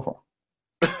 No, they're both wrong.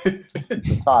 It's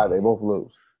a tie. They both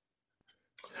lose.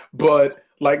 But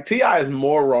like T.I. is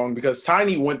more wrong because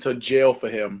Tiny went to jail for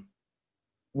him,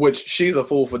 which she's a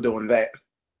fool for doing that.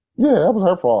 Yeah, that was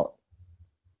her fault.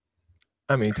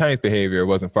 I mean, Tiny's behavior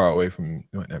wasn't far away from.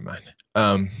 Oh, never mind.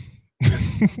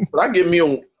 But I get me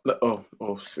a.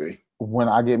 See. When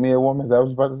I get me a woman, is that what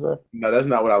you about to say? No, that's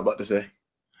not what I was about to say.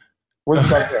 What you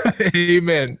about to say?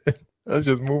 Amen. Let's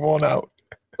just move on out.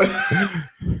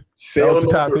 The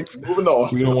topics. Moving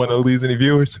on. We don't want to lose any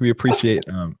viewers. We appreciate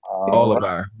all of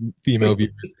our female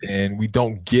viewers, and we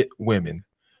don't get women.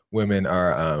 Women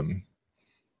are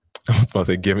I was about to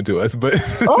say given to us, but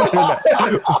listen,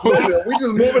 we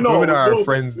just moving on. Women are our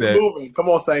friends that come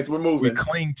on, Saints, we're moving. We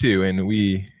cling to and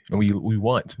we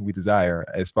want, we desire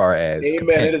as far as. Amen.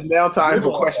 Companions. It is now time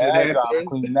for question and answers.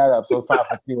 Cleaning that up, so it's time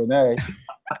for Q&A.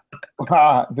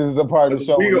 This is the part of the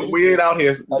show we ain't out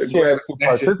here. A chance to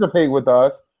participate with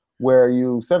us, where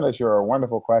you send us your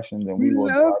wonderful questions, and we will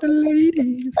love the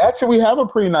ladies. Actually, we have a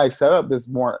pretty nice setup this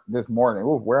morning.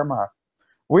 Ooh, where am I?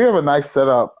 We have a nice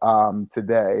setup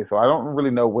today, so I don't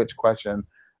really know which question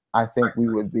I think we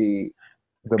would be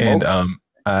the most. And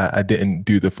I didn't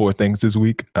do the 4 things this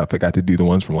week. I forgot to do the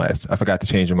ones from last. I forgot to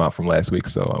change them out from last week,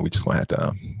 so we just gonna have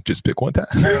to just pick one time.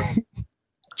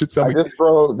 Just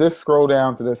scroll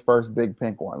down to this first big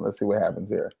pink one. Let's see what happens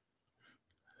here.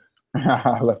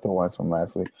 I left the ones from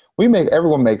last week.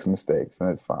 Everyone makes mistakes, and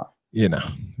it's fine.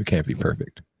 We can't be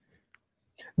perfect.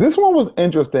 This one was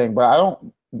interesting, but I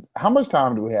don't. How much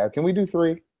time do we have? Can we do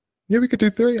 3? Yeah, we could do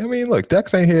 3. I mean, look,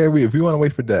 Dex ain't here. If we want to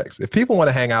wait for Dex, if people want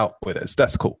to hang out with us,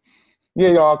 that's cool.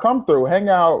 Yeah, y'all come through, hang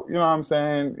out. You know what I'm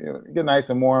saying? Get nice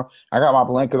and warm. I got my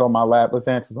blanket on my lap. Let's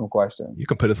answer some questions. You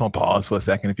can put us on pause for a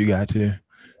second if you got to.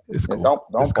 It's cool.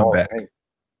 Don't come back.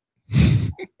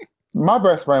 My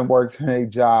best friend works in a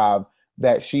job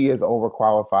that she is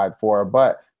overqualified for,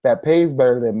 but that pays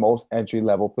better than most entry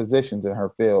level positions in her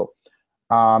field.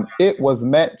 It was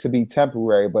meant to be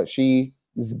temporary, but she's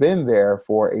been there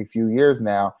for a few years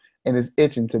now and is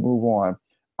itching to move on.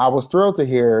 I was thrilled to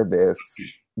hear this,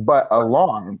 but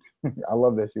alarmed. I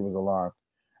love that she was alarmed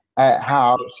at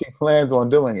how she plans on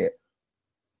doing it.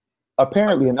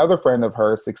 Apparently, another friend of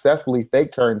hers successfully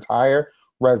faked her entire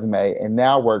resume and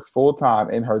now works full time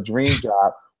in her dream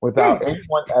job without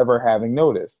anyone ever having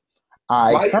noticed.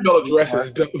 I currently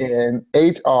work in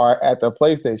HR at the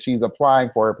place that she's applying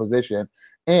for a position.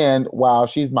 And while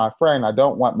she's my friend, I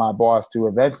don't want my boss to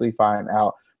eventually find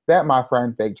out that my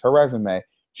friend faked her resume.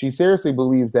 She seriously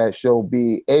believes that she'll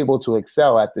be able to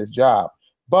excel at this job,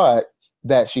 but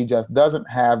that she just doesn't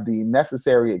have the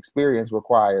necessary experience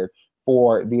required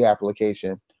for the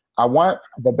application. I want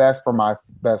the best for my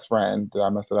best friend. Did I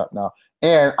mess it up? No.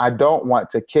 And I don't want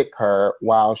to kick her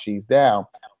while she's down.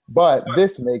 But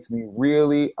this makes me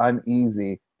really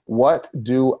uneasy. What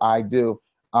do I do?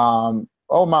 Oh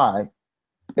my.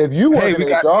 If you Hey,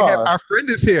 we have our friend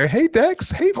is here. Hey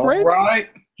Dex. Hey friend. All right.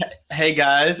 Hey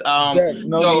guys. Dex,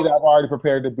 need. I've already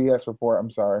prepared the BS report. I'm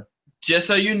sorry. Just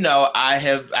so you know,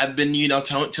 I've been,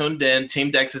 tuned in. Team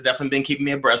Dex has definitely been keeping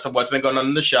me abreast of what's been going on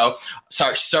in the show.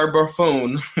 Sorry, Sir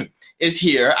Buffoon is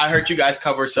here. I heard you guys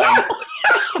cover some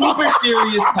super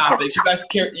serious topics.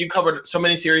 You covered so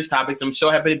many serious topics. I'm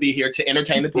so happy to be here to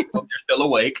entertain the people if they're still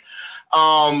awake.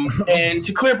 And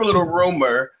to clear up a little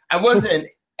rumor, I wasn't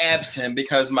absent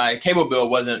because my cable bill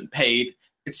wasn't paid.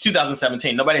 It's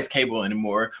 2017. Nobody has cable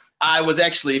anymore. I was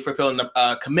actually fulfilling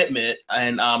a commitment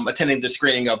and attending the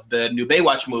screening of the new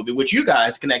Baywatch movie, which you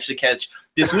guys can actually catch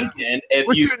this weekend.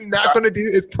 What you're not going to do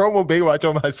is promo Baywatch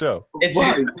on my show. It's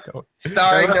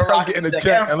starring The Rock. Getting a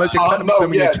check unless you're cutting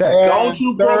some of your check. Don't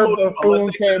you promo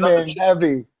Buffoon came in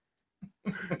heavy.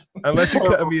 Unless you're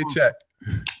cutting me a check.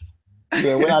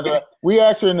 Yeah, we're not gonna. We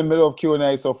actually in the middle of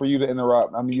Q&A, so for you to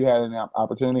interrupt, I mean, you had an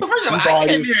opportunity. But first of all, I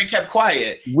came here and kept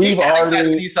quiet. We've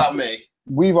already he saw me.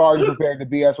 We've already prepared the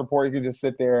BS report. You can just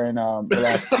sit there and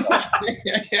relax.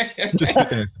 Just sit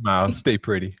there and smile. Stay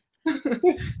pretty.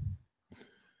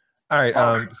 All right.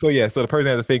 So the person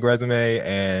has a fake resume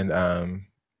and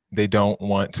they don't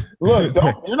want. Look,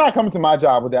 you're not coming to my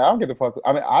job with that. I don't get the fuck.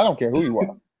 I mean, I don't care who you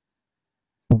are.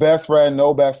 Best friend,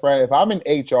 no best friend. If I'm in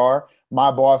HR,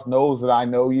 my boss knows that I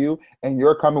know you, and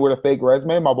you're coming with a fake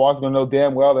resume. My boss is gonna know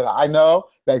damn well that I know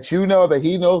that you know that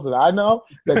he knows that I know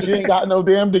that you ain't got no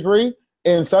damn degree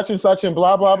in such and such and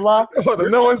blah blah blah.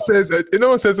 No one says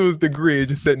it was degree. It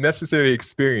just said necessary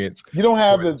experience. You don't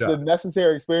have the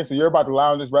necessary experience, so you're about to lie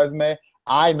on this resume.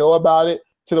 I know about it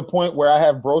to the point where I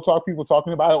have bro talk people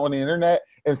talking about it on the internet,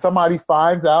 and somebody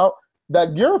finds out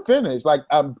that you're finished. Like,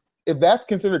 if that's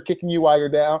considered kicking you while you're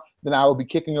down, then I will be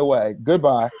kicking away.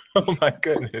 Goodbye. Oh my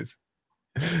goodness.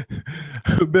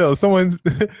 Bill, someone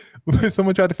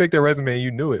tried to fake their resume and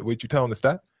you knew it. Would you tell them to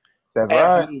stop? That's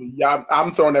right. Yeah, I'm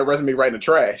throwing that resume right in the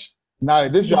trash. Not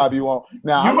at this job you won't.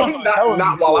 Now,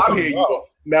 not while I'm here. You won't.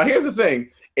 Now, here's the thing.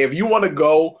 If you want to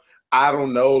go, I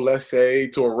don't know, let's say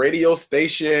to a radio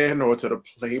station or to the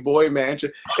Playboy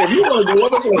Mansion, if you want to go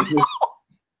other places,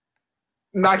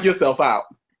 knock yourself out.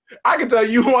 I can tell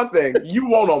you one thing. You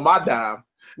won't on my dime.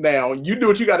 Now, you do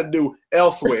what you got to do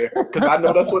elsewhere, because I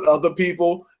know that's what other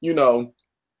people,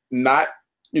 not,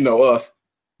 us,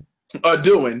 are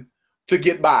doing to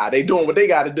get by. They doing what they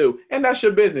got to do, and that's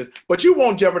your business. But you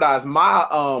won't jeopardize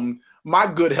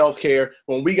my good health care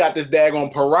when we got this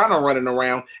daggone piranha running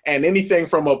around, and anything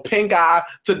from a pink eye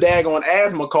to daggone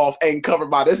asthma cough ain't covered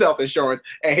by this health insurance.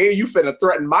 And here you finna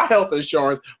threaten my health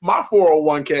insurance, my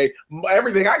 401k,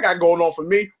 everything I got going on for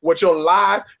me with your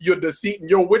lies, your deceit, and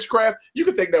your witchcraft. You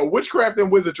can take that witchcraft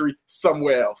and wizardry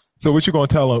somewhere else. So what you gonna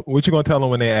tell them? What you gonna tell them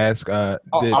when they ask, did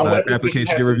my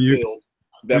application get reviewed?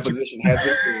 That position has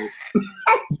been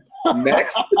filled.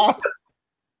 Next.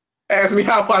 Ask me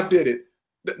how I did it.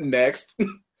 Next.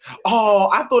 Oh,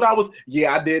 I thought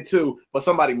I did too. But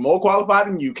somebody more qualified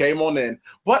than you came on in.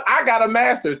 But I got a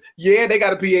master's. Yeah, they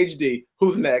got a PhD.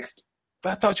 Who's next?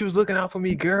 I thought you was looking out for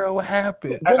me, girl. What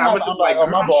happened? And I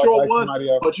sure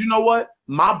was. But you know what?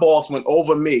 My boss went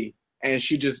over me, and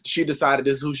she decided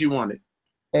this is who she wanted.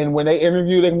 And when they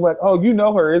interviewed, they were like, "Oh, you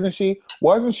know her, isn't she?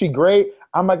 Wasn't she great?"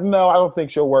 I'm like, "No, I don't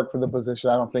think she'll work for the position.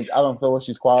 I don't feel like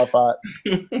she's qualified."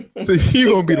 So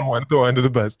you're gonna be the one to throw her under the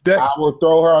bus. Dex. I will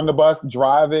throw her on the bus,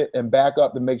 drive it, and back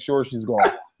up to make sure she's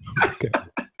gone. Okay.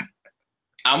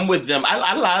 I'm with them.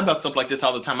 I lie about stuff like this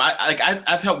all the time.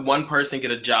 I've helped one person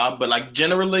get a job, but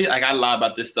generally, I lie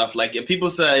about this stuff. Like, if people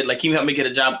say, like, "Can you help me get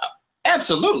a job?"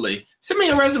 Absolutely. Send me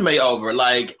a resume over,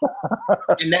 like,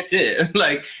 and that's it.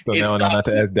 Like, So now I know not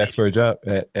to ask Dex for a job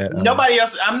at nobody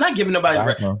else. I'm not giving nobody's.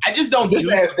 Viacom. I just don't Just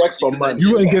do ask stuff Dex for money.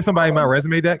 You wouldn't give somebody my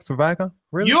resume, Dex, for Viacom?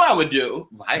 Really? You, I would do.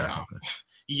 Viacom.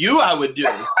 You, I would do.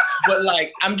 But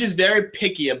like, I'm just very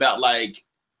picky about like.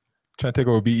 Trying to take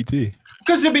over BET.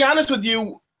 Because to be honest with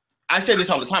you, I say this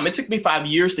all the time. It took me 5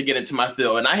 years to get into my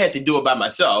field, and I had to do it by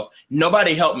myself.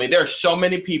 Nobody helped me. There are so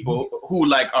many people who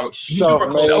like are super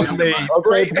close. Self-made.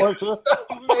 Okay, Portia.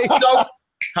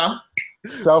 Huh?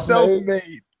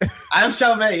 Self-made. I'm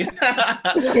self-made.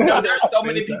 No, there are so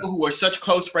many people who are such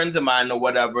close friends of mine or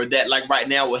whatever that like right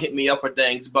now will hit me up for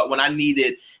things. But when I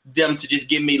needed them to just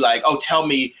give me like, oh, tell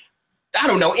me, I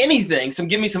don't know anything.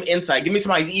 Give me some insight. Give me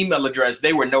somebody's email address.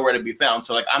 They were nowhere to be found.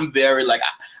 So like, I'm very like,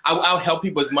 I'll help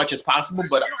people as much as possible,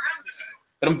 but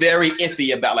I'm very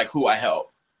iffy about like who I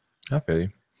help. I feel you.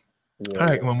 Yeah. All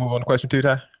right, we'll move on to question 2,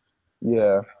 Ty.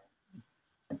 Yeah.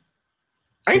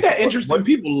 Ain't that interesting?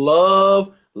 People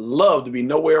love to be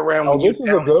nowhere around. Oh, when this is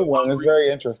a good one. It's very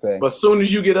interesting. But as soon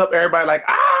as you get up, everybody like,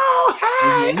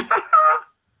 oh,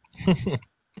 hey.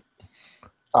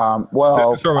 Well,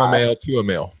 So it's from a male to a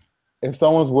male. if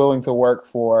someone's willing to work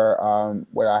for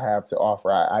what I have to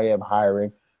offer, I am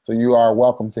hiring. So you are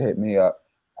welcome to hit me up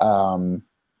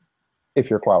if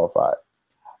you're qualified.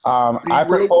 Be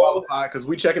real qualified because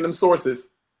we checking them sources.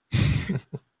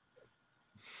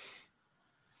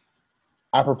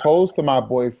 I proposed to my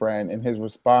boyfriend, and his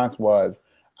response was,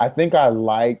 I think I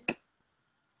like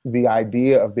the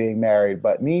idea of being married,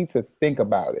 but need to think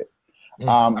about it.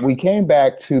 We came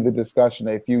back to the discussion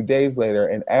a few days later,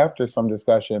 and after some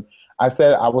discussion, I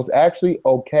said I was actually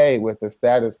okay with the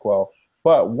status quo,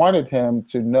 but wanted him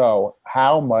to know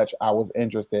how much I was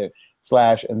interested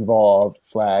 / involved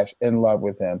 / in love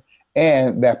with him,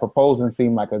 and that proposing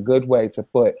seemed like a good way to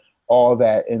put all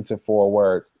that into 4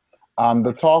 words.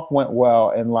 The talk went well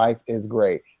and life is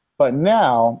great. But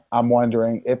now I'm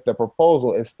wondering if the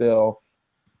proposal is still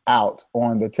out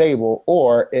on the table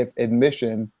or if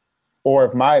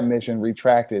my admission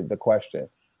retracted the question.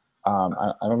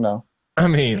 I don't know. I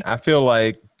mean, I feel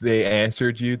like they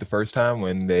answered you the first time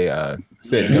when they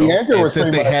said The no. answer And was since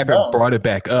they pretty much haven't no. brought it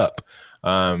back up,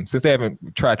 since they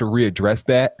haven't tried to readdress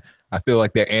that, I feel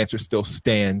like their answer still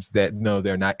stands that no,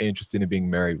 they're not interested in being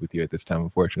married with you at this time,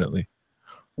 unfortunately.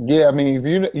 Yeah, I mean,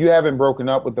 if you haven't broken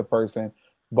up with the person,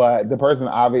 but the person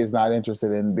obviously is not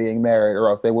interested in being married, or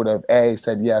else they would have A,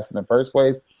 said yes in the first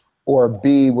place, or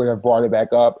B, would have brought it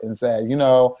back up and said,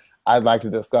 I'd like to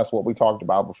discuss what we talked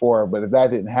about before. But if that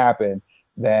didn't happen,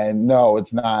 then no,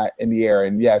 it's not in the air.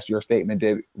 And yes, your statement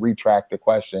did retract the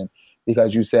question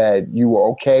because you said you were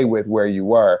okay with where you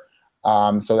were.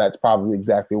 So that's probably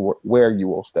exactly where you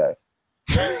will stay.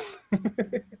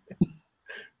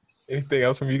 Anything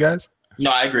else from you guys? No,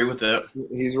 I agree with that.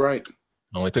 He's right.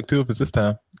 Only took 2 of us this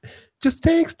time. Just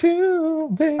takes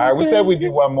 2, baby. All right, we said we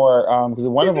do one more because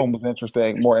one of them was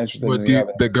more interesting Would than the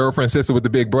other. the girlfriend sister with the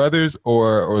big brothers,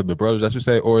 or the brothers, I should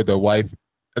say, or the wife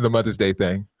and the Mother's Day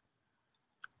thing?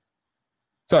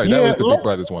 Sorry, that was the big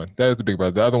brothers one. That was the big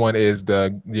brother. The other one is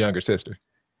the younger sister.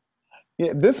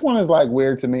 Yeah, this one is like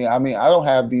weird to me. I mean, I don't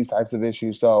have these types of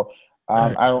issues, so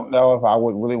Right. I don't know if I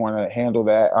would really want to handle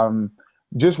that.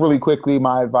 Just really quickly,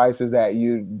 my advice is that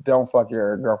you don't fuck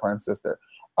your girlfriend's sister.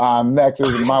 Next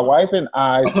is my wife and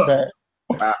I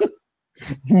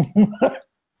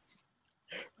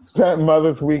spent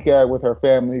Mother's Weekend with her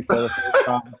family for the first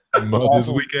time. Mother's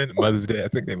Weekend, Mother's Day. I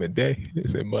think they meant day. They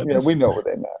said Mother's. Yeah, we know what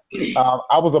they meant.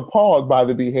 I was appalled by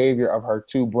the behavior of her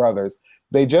 2 brothers.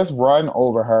 They just run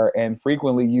over her and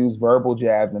frequently use verbal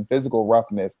jabs and physical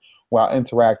roughness while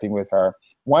interacting with her.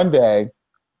 One day,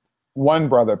 one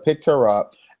brother picked her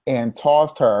up and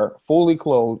tossed her fully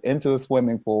clothed into the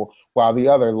swimming pool while the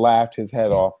other laughed his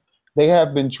head off. They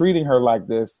have been treating her like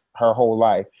this her whole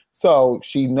life, so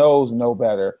she knows no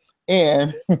better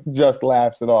and just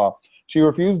laughs it off. She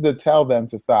refused to tell them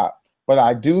to stop, but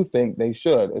I do think they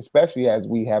should, especially as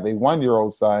we have a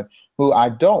 1-year-old son who I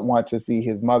don't want to see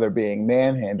his mother being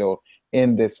manhandled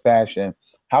in this fashion.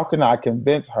 How can I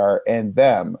convince her and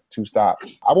them to stop?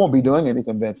 I won't be doing any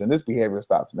convincing. This behavior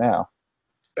stops now.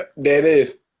 There it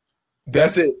is.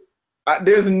 That's it.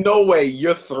 There's no way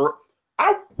you're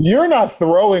You're not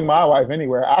throwing my wife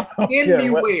anywhere. I don't care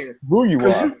anywhere who you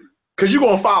are. because you're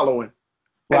gonna follow him,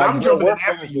 and Like, I'm jumping in we're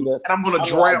after finished you, with this. and I'm gonna I'm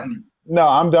drown you. No,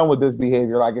 I'm done with this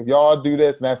behavior. Like, if y'all do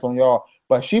this, that's on y'all.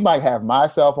 But she might have my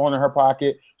cell phone in her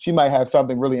pocket. She might have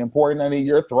something really important. I need.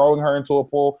 You're throwing her into a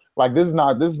pool. Like, this is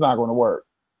not going to work.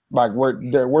 Like,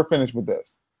 we're finished with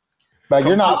this. Like,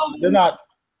 you're not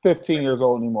 15 years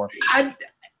old anymore.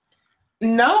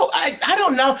 No, I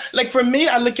don't know. Like for me,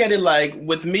 I look at it like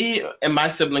with me and my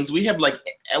siblings, we have like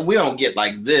we don't get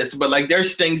like this, but like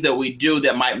there's things that we do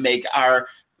that might make our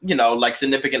like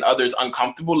significant others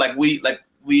uncomfortable. Like we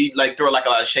throw like a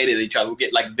lot of shade at each other. We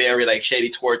get like very like shady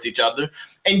towards each other,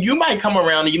 and you might come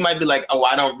around and you might be like, oh,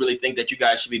 I don't really think that you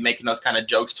guys should be making those kind of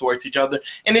jokes towards each other.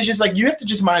 And it's just like you have to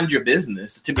just mind your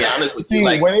business. To be honest with you,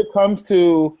 like when it comes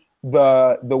to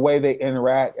the way they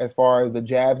interact as far as the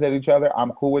jabs at each other,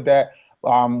 I'm cool with that.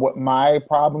 What my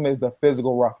problem is the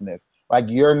physical roughness. Like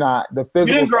you're not the physical.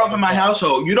 You didn't grow up in my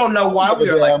household. You don't know why we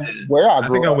are like this. Where I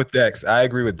think I'm with Dex. I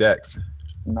agree with Dex.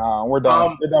 Nah, we're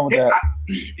done. We're done with that.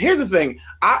 Here's the thing.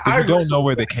 I don't know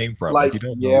where they came from. Like you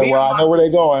don't know. Yeah, well, I know where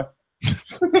they're going.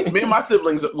 Me and my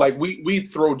siblings, like we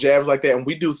throw jabs like that, and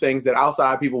we do things that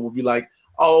outside people would be like,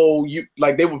 "Oh, you,"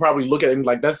 like they would probably look at it and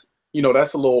like that's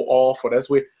that's a little off or that's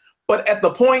weird. But at the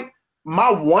point,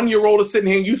 my 1-year-old is sitting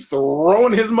here, and you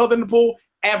throwing his mother in the pool.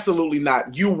 Absolutely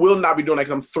not. You will not be doing that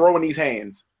because I'm throwing these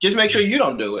hands. Just make sure you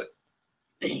don't do it.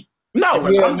 No,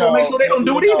 I'm going to make sure they don't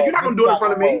do it either. You're not going to do it in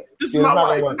front of me. This is my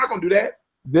wife. You're not going to do that.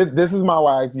 This is my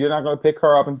wife. You're not going to pick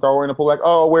her up and throw her in the pool like,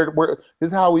 oh, we're this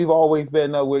is how we've always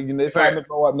been. No, it's time to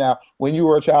grow up now. When you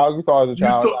were a child, you thought as a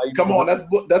child. Come on,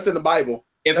 that's in the Bible.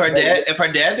 If her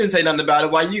dad didn't say nothing about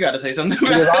it, why you got to say something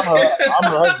about it?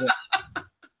 I'm her husband.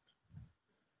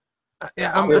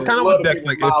 Yeah, I'm kind of with Dex.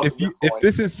 Like, if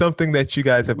this is something that you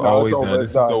guys have always done,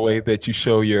 this is a way that you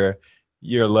show your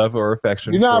love or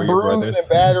affection. You're not bruising and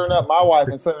battering up my wife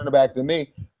and sending her back to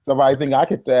me. Somebody think I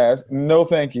could ask? No,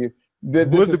 thank you. What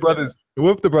if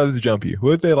the brothers jump you?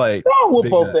 What if they like? Don't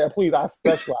whoop both that, please. I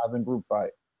specialize in group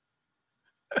fight.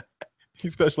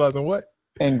 You specialize in what?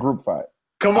 In group fight.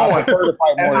 Come on, I prefer to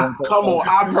fight more come on,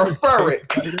 I prefer it.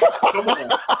 Come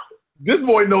on. This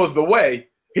boy knows the way.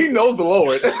 He knows the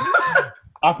Lord.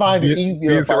 I find it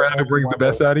easier. Being surrounded brings the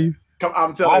best out of you.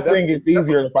 I'm telling you, I think it's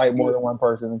easier to fight more than one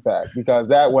person, in fact, because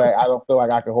that way I don't feel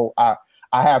like I can hold. I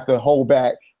have to hold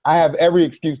back. I have every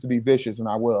excuse to be vicious, and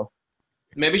I will.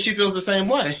 Maybe she feels the same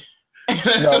way.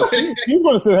 No, she's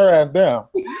going to sit her ass down.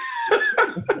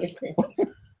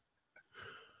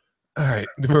 All right.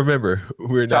 Remember,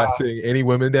 we're not sitting any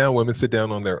women down. Women sit down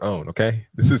on their own. Okay.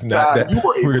 This is not that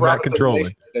we're not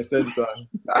controlling. That's son.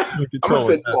 I'm gonna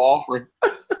send you an offering.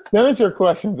 Send us your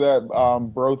questions at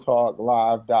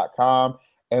brotalklive.com,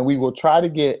 and we will try to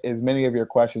get as many of your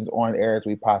questions on air as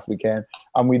we possibly can.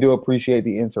 We do appreciate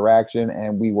the interaction,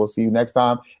 and we will see you next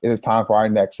time. It is time for our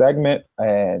next segment,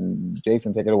 and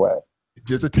Jason, take it away.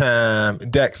 Just a time,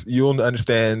 Dex. You'll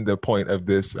understand the point of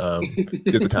this.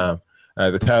 Just a time.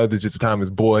 The title of this Just a Time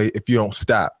is "Boy, If You Don't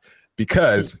Stop,"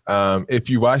 because if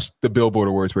you watch the Billboard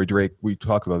Awards where Drake, we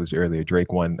talked about this earlier,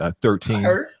 Drake won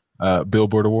 13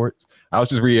 Billboard Awards. I was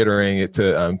just reiterating it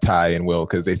to Ty and Will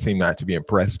because they seem not to be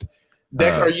impressed.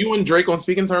 Dex, are you and Drake on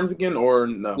speaking terms again, or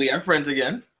no? We are friends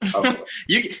again. Okay.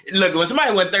 Look, when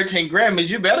somebody won 13 Grammys,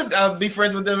 you better be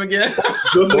friends with them again.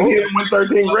 Good thing he didn't win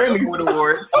 13 Grammys.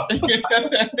 Awards.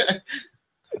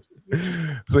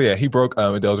 So yeah, he broke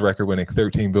Adele's record, winning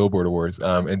 13 Billboard Awards.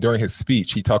 And during his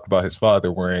speech, he talked about his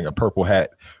father wearing a purple hat,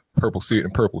 purple suit,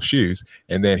 and purple shoes.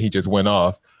 And then he just went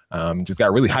off, just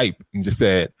got really hype and just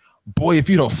said, "Boy, if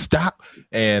you don't stop."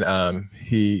 And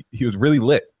he was really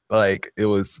lit. Like it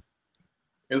was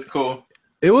cool.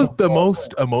 It was the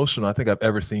most emotional I think I've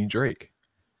ever seen Drake.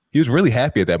 He was really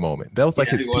happy at that moment. That was like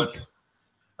his peak.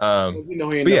 But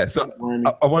yeah, so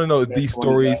I want to know these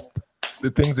stories. The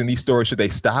things in these stories, should they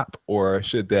stop or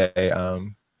should they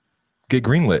get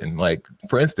greenlit? And like,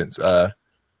 for instance, the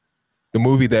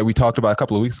movie that we talked about a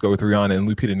couple of weeks ago with Rihanna and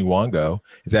Lupita Nyong'o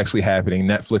is actually happening.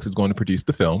 Netflix is going to produce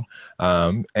the film,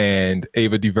 and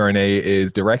Ava DuVernay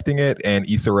is directing it, and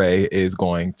Issa Rae is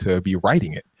going to be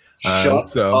writing it.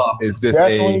 So up. Is this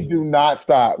definitely do not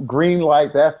stop? Green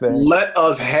light that thing. Let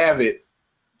us have it.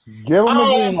 Give them the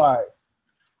green light.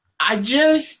 I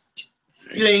just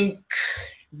think,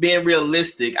 being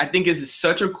realistic, I think it's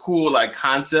such a cool like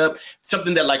concept,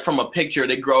 something that like from a picture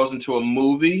that grows into a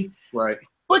movie. Right.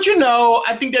 But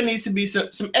I think there needs to be some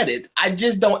edits. I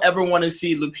just don't ever want to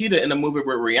see Lupita in a movie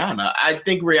with Rihanna. I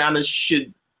think Rihanna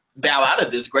should bow out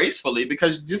of this gracefully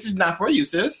because this is not for you,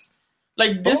 sis.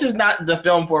 Like this is not the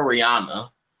film for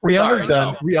Rihanna. Rihanna's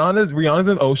done. No. Rihanna's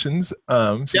in Oceans.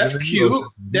 That's cute.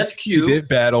 Oceans. That's cute. She did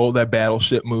that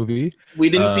Battleship movie. We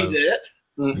didn't see that.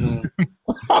 You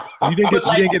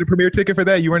didn't get a premiere ticket for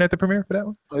that? You weren't at the premiere for that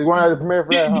one? You weren't at the premiere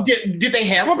for that, huh? Did they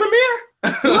have a premiere?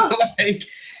 Like,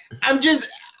 I'm just,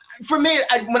 for me,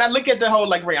 when I look at the whole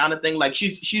like Rihanna thing, like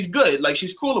she's good, like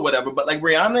she's cool or whatever, but like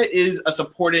Rihanna is a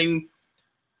supporting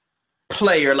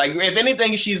player. Like if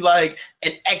anything, she's like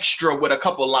an extra with a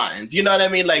couple lines. You know what I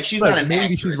mean? Like she's not an maybe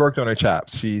actress. she's worked on her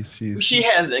chops. She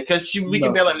hasn't because we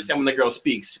can barely understand when the girl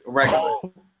speaks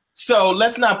regularly. So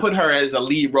let's not put her as a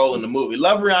lead role in the movie.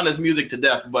 Love Rihanna's music to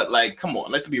death, but like, come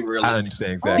on, let's be realistic. I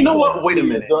understand exactly. You know what? Wait a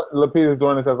minute. Lupita's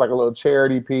doing this as like a little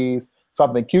charity piece,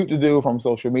 something cute to do from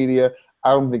social media.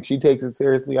 I don't think she takes it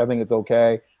seriously. I think it's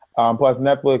okay. Plus,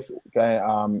 Netflix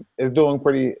is doing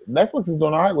Netflix is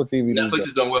doing all right with TV. Netflix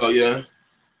is doing well, yeah.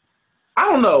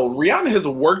 I don't know. Rihanna has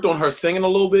worked on her singing a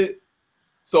little bit.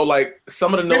 So, like,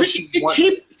 some of the notes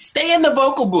stay in the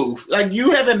vocal booth. Like,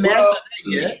 you haven't mastered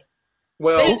that yet.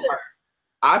 Well,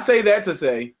 I say that to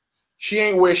say she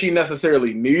ain't where she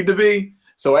necessarily need to be.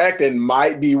 So acting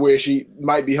might be where she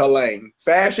might be her lane.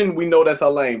 Fashion, we know that's her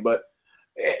lane. But,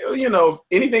 you know,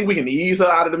 anything we can ease her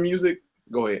out of the music,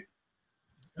 go ahead.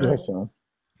 Yes, son.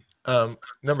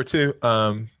 Number 2.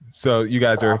 So you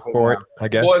guys are for it, I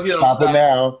guess. Boy, if you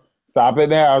don't Stop it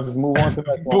now. Just move on to the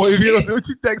next one. Boy, if you don't see what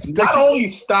you text. Not only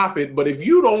stop it, but if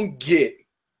you don't get.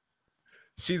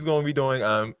 She's going to be doing,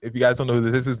 if you guys don't know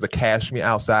who this is, the Cash Me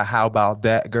Outside, How About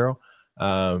That girl?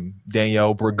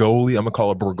 Danielle Bregoli. I'm going to call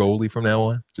her Bregoli from now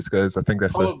on, just because I think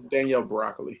that's Danielle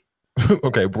Broccoli.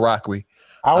 Okay, Broccoli.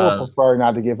 I would prefer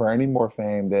not to give her any more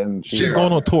fame than she's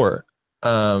going on tour.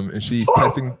 And she's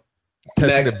testing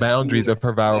the boundaries of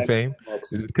her viral fame.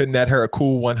 Couldn't net her a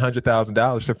cool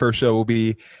 $100,000. Her first show will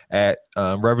be at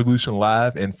Revolution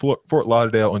Live in Fort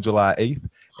Lauderdale on July 8th.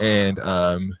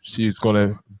 And she's going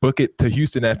to book it to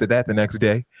Houston after that the next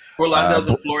day. Fort Lauderdale's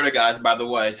in Florida, guys, by the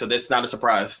way, so that's not a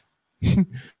surprise.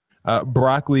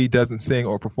 Broccoli doesn't sing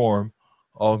or perform,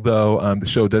 although the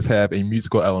show does have a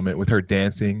musical element with her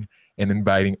dancing and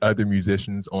inviting other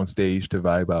musicians on stage to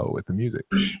vibe out with the music.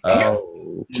 I'm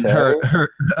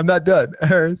not done.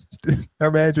 Her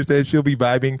manager says she'll be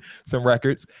vibing some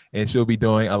records and she'll be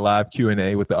doing a live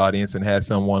Q&A with the audience and has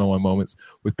some one-on-one moments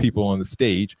with people on the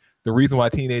stage. The reason why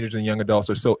teenagers and young adults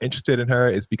are so interested in her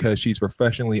is because she's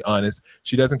professionally honest.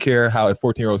 She doesn't care how a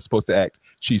 14-year-old is supposed to act.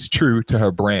 She's true to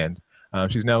her brand.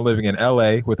 She's now living in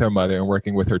LA with her mother and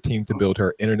working with her team to build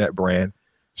her internet brand,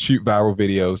 shoot viral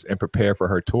videos, and prepare for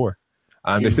her tour.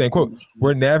 They're saying, quote,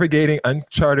 "We're navigating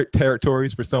uncharted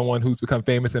territories for someone who's become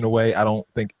famous in a way I don't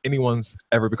think anyone's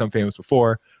ever become famous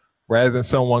before. Rather than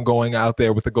someone going out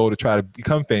there with the goal to try to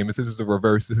become famous, this is the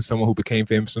reverse. This is someone who became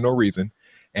famous for no reason.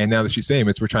 And now that she's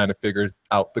famous, we're trying to figure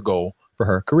out the goal for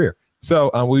her career. So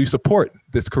will you support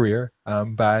this career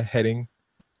by heading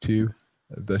to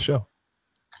the show?"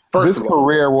 This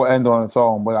career will end on its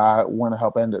own, but I want to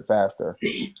help end it faster.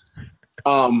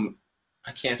 I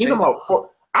can't think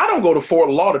I don't go to Fort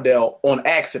Lauderdale on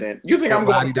accident. You think I'm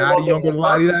going to You don't go to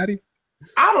Lottie Dottie?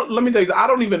 Let me tell you, I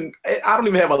don't even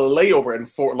have a layover in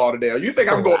Fort Lauderdale. You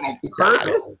think I'm going on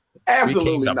purpose?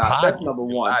 Absolutely not. That's number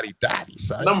one.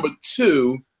 Number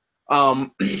 2,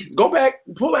 go back,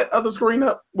 pull that other screen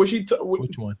up. Where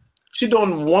which one? She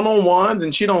doing one-on-ones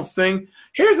and she don't sing.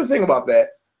 Here's the thing about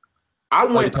that. I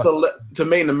went to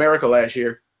Made in America last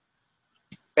year,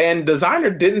 and Designer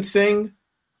didn't sing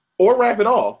or rap at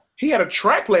all. He had a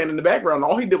track playing in the background.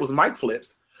 All he did was mic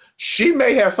flips. She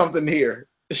may have something here.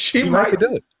 She might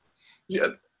do it. Yeah,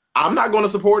 I'm not going to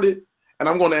support it, and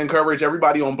I'm going to encourage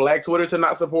everybody on Black Twitter to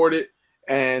not support it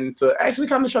and to actually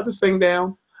kind of shut this thing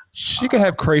down. She could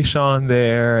have Krayshawn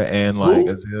there and like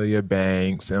Azealia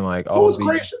Banks and like all these.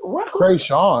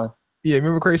 Krayshawn? Yeah,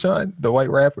 remember Krayshawn, the white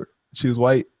rapper? She was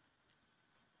white.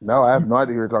 No, I have no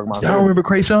idea who you're talking about. Y'all remember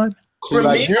Krayshawn?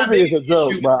 Like, usually it's a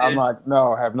joke, but I'm like,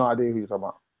 no, I have no idea who you're talking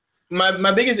about.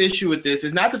 My biggest issue with this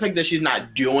is not the fact that she's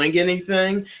not doing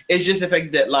anything. It's just the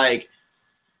fact that like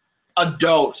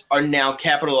adults are now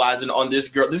capitalizing on this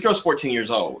girl. This girl's 14 years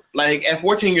old. Like at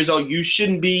 14 years old, you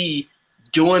shouldn't be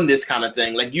doing this kind of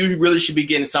thing. Like you really should be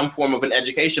getting some form of an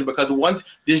education, because once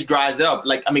this dries up,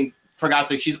 like, I mean, for God's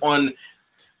sake, she's on.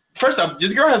 First off,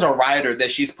 this girl has a rider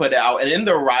that she's put out, and in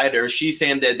the rider, she's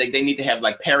saying that they need to have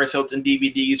like Paris Hilton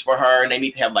DVDs for her, and they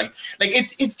need to have like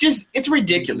it's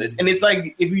ridiculous. And it's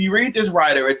like, if you read this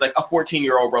rider, it's like a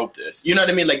 14-year-old wrote this. You know what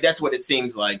I mean? Like that's what it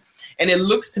seems like. And it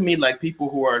looks to me like people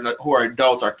who are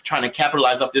adults are trying to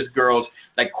capitalize off this girl's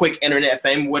like quick internet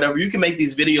fame, whatever. You can make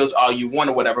these videos all you want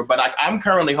or whatever, but I'm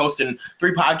currently hosting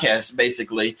 3 podcasts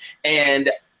basically,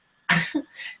 and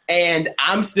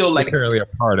I'm still like currently a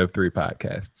part of 3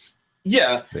 podcasts.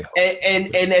 Yeah, Say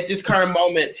and at this current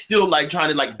moment, still like trying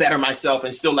to like better myself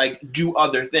and still like do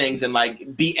other things and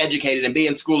like be educated and be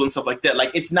in school and stuff like that.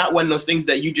 Like it's not one of those things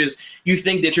that you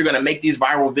think that you're gonna make these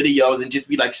viral videos and just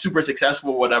be like super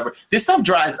successful or whatever. This stuff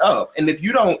dries up, and if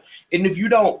you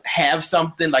don't have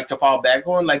something like to fall back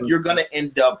on, like you're gonna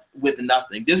end up with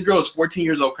nothing. This girl is 14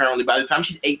 years old currently. By the time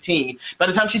she's 18, by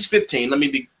the time she's 15, let me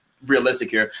be realistic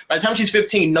here. By the time she's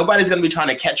 15, nobody's gonna be trying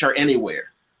to catch her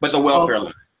anywhere but the welfare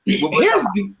line.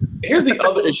 Here's the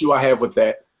other issue I have with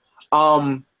that.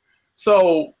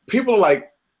 So people are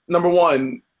like, number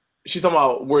one, she's talking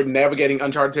about we're navigating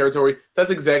uncharted territory. That's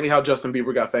exactly how Justin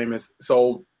Bieber got famous.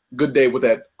 So good day with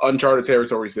that uncharted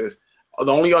territory, sis.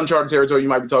 The only uncharted territory you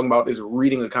might be talking about is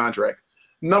reading a contract.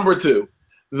 Number two,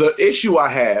 the issue I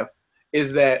have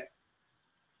is that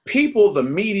people, the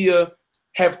media,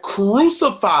 have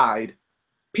crucified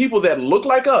people that look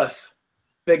like us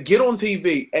that get on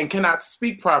TV and cannot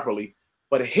speak properly.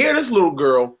 But here this little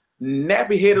girl,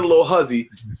 nappy-headed little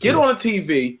hussy, get on a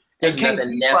TV and There's can't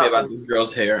nothing speak nappy about properly. this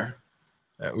girl's hair.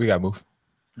 we gotta move.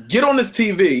 Get on this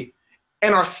TV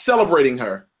and are celebrating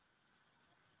her.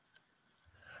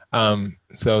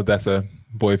 So that's a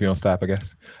boy if you don't stop, I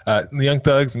guess. The Young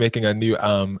Thug's making a new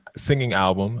singing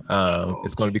album.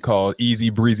 It's going to be called Easy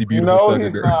Breezy Beautiful No, Thugger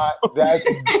he's Girl. not.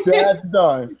 That's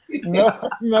done. No.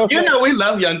 You know we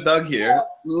love Young Thug here.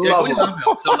 Yeah, Love we him. love him.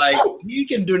 So like he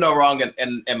can do no wrong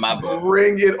in my book.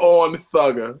 Bring it on,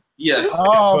 Thugger. Yes. It's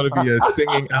Oh, going to be a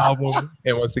singing album,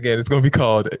 and once again, it's going to be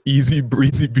called Easy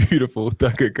Breezy Beautiful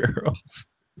Thugger Girl.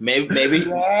 Maybe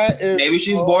that is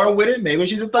she's so born with it. Maybe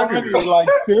she's a thugger funny. girl. Like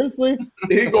seriously,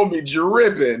 He gonna be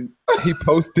dripping. He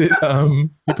posted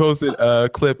a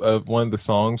clip of one of the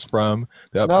songs from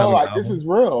the upcoming no, like album. this is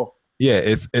real. Yeah,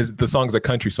 it's the song's a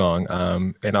country song.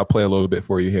 And I'll play a little bit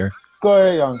for you here. Go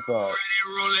ahead, Young Thug.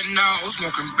 Rolling out,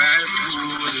 smoking bad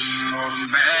wood, on the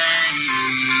bag.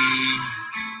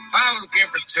 I was getting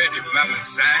protected by my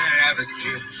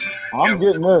savages. I'm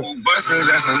getting this. Buses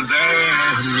that's a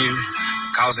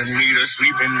causing me to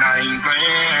sleep and I ain't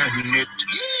playing it.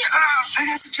 I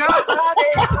got the drugs all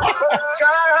day,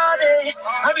 all day.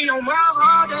 I be on miles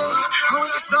all day, I'm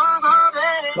with the stars all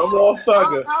day. Come on,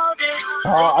 Thugger. All day.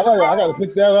 I gotta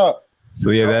pick that up. So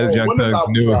yeah, that is Okay, Young when the Thug's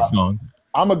album newest drop? song.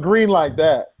 I'm agreeing like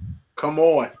that. Come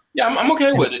on. Yeah, I'm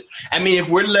okay with it. I mean, if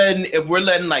we're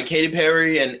letting like Katy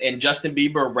Perry and Justin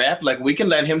Bieber rap, like we can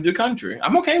let him do country.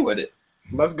 I'm okay with it.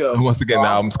 Let's go. And once again, the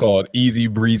album's called Easy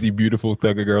Breezy Beautiful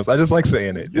Thugger Girls. I just like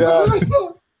saying it. Yeah.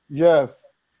 Yes.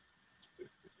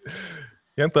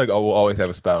 Young Thug will always have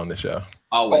a spot on the show.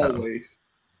 Always. Always.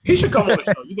 He should come on the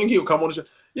show. You think he'll come on the show?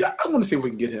 Yeah, I want to see if we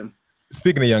can get him.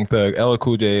 Speaking of Young Thug, LL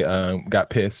Cool J got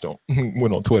pissed,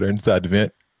 went on Twitter and decided to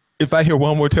vent. If I hear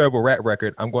one more terrible rap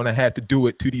record, I'm going to have to do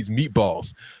it to these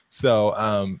meatballs.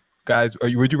 So, guys,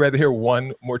 would you rather hear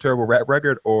one more terrible rap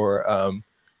record or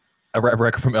a rap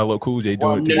record from LL Cool J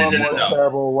doing it to No, these no, meatballs? no.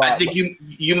 Terrible I rap. think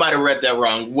you might have read that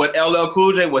wrong. What LL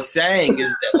Cool J was saying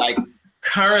is that like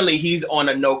currently he's on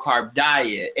a no carb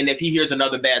diet, and if he hears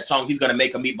another bad song, he's gonna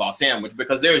make a meatball sandwich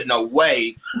because there is no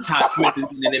way Todd Smith is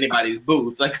in anybody's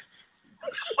booth. Like,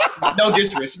 no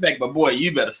disrespect, but boy,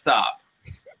 you better stop.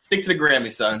 Stick to the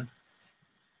Grammy, son.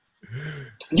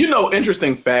 You know,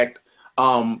 interesting fact.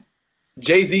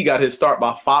 Jay-Z got his start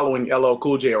by following LL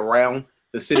Cool J around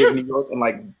the city of New York and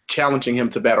like challenging him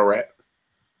to battle rap.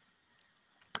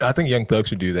 I think Young Thug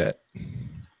should do that.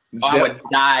 Oh, I would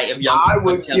die if Young I Thug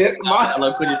would get my-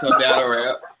 LL Cool J to a battle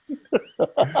rap.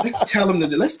 Let's tell him to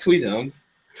let's tweet him.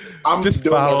 I'm Just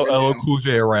doing follow it right LL now. Cool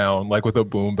J around like with a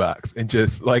boombox and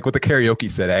just like with a karaoke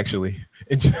set actually,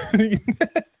 and just,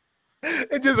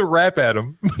 and just rap at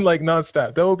him like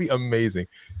nonstop. That would be amazing.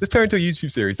 Just turn into a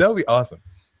YouTube series. That would be awesome.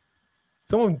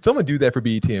 Someone do that for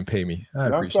BET and pay me. I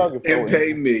Young appreciate Thug it. is so And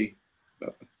pay me.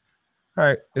 All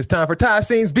right, it's time for Ty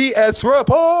Scene's BS report.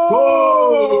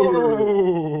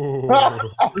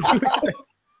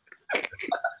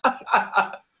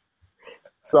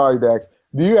 Sorry, Dex.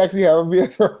 Do you actually have a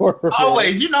BS report?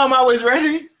 Always, you know I'm always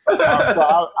ready.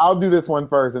 So I'll do this one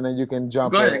first, and then you can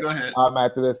jump Go in. ahead, go ahead.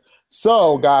 After this.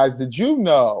 So, guys, did you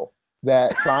know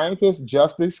that scientists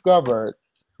just discovered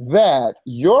that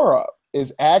Europe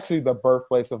is actually the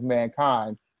birthplace of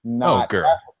mankind, not girl.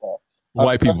 Africa?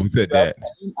 White people said that.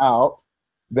 Came out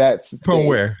that's From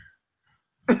where?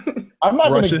 I'm not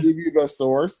going to Russia? give you the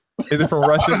source, Is it from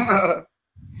Russia?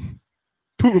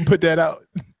 Putin put that out.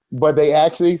 but they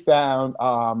actually found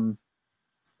a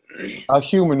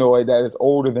humanoid that is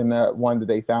older than the one that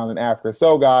they found in Africa.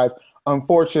 So, guys,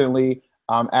 unfortunately,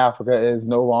 Africa is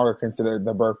no longer considered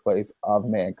the birthplace of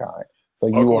mankind. So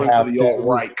you will According have to the to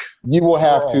alt-right. you will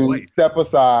have Oh, to wait. step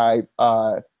aside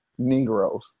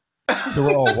Negroes. So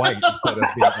we're all white instead of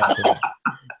being African.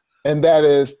 And that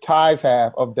is Ty's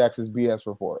half of Dex's BS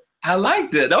report. I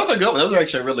liked it. That was a good one. That was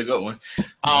actually a really good one.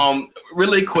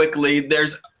 Really quickly,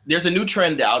 there's a new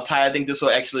trend out. Ty, I think this will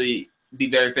actually be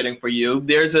very fitting for you.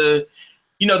 There's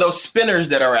those spinners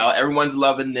that are out. Everyone's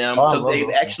loving them. So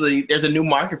there's a new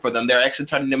market for them. They're actually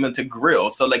turning them into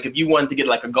grills. So like if you wanted to get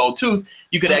like a gold tooth,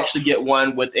 you could actually get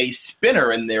one with a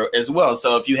spinner in there as well.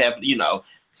 So if you have,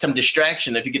 some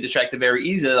distraction, if you get distracted very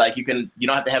easily, like you don't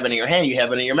have to have it in your hand, you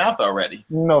have it in your mouth already.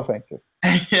 No, thank you.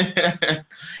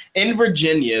 In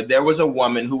Virginia, there was a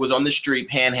woman who was on the street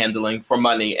panhandling for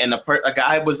money, and a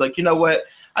guy was like, you know what?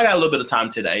 I got a little bit of time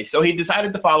today. So he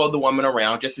decided to follow the woman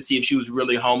around just to see if she was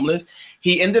really homeless.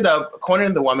 He ended up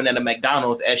cornering the woman at a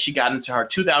McDonald's as she got into her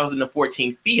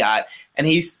 2014 Fiat, and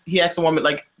he asked the woman,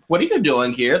 like, what are you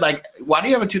doing here? Like, why do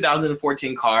you have a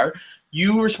 2014 car?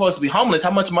 You were supposed to be homeless.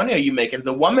 How much money are you making?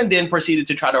 The woman then proceeded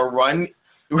to try to run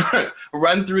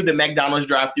through the McDonald's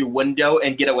drive-through window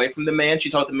and get away from the man. She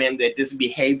told the man that this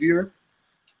behavior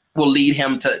will lead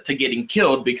him to getting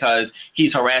killed because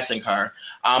he's harassing her.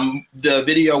 The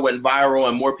video went viral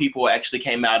and more people actually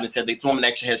came out and said this woman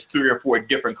actually has 3 or 4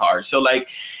 different cars. So like,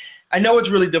 I know it's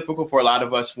really difficult for a lot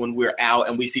of us when we're out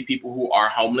and we see people who are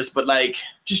homeless, but like,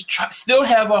 just still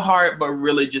have a heart, but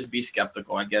really just be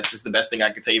skeptical, I guess is the best thing I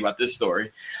can tell you about this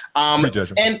story.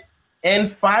 And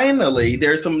finally,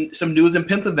 there's some news in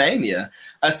Pennsylvania.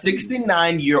 A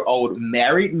 69-year-old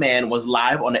married man was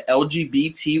live on an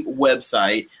LGBT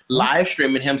website, live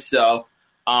streaming himself.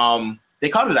 They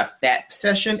called it a FAP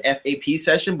session, FAP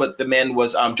session, but the man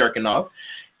was jerking off.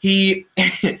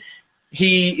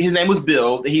 His name was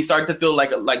Bill. He started to feel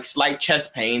like slight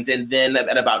chest pains, and then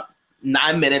at about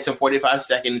 9 minutes and 45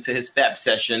 seconds into his FAP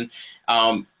session,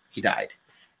 he died.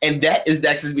 And that is the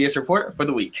XSBS report for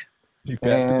the week.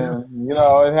 And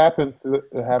it happens to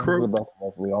the best of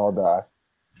us. We all die.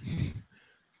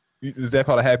 Is that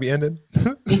called a happy ending?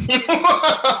 Well, that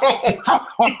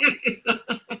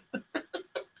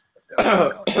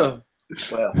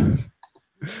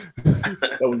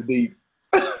was deep.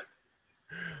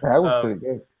 That was pretty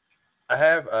good. I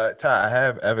have Ty. I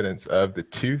have evidence of the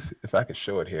tooth. If I could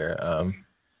show it here,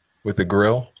 with the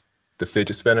grill, the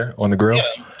fidget spinner on the grill. Yeah.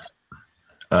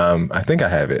 I think I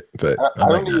have it, but I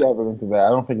don't need evidence of that. I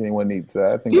don't think anyone needs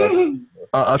that. I think that's.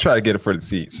 I'll try to get it for the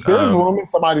seats. There's room in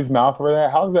somebody's mouth for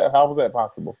that. How was that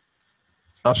possible?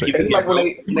 I'll show you. It's like when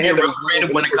they get real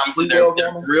creative when it comes to their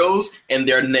grills and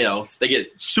their nails. They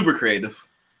get super creative.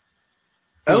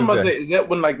 I was about to say, is that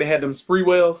when like they had them spree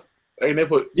wells? And they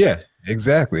put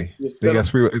exactly. They got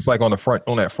spree. It's like on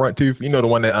that front tooth. You know the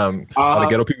one that all the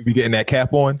ghetto people be getting that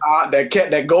cap on.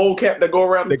 That gold cap that go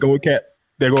around. That gold cap.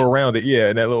 They go around it,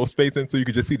 and that little space in, so you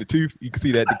can just see the tooth. You can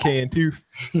see that decaying tooth.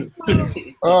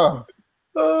 Oh,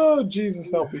 Jesus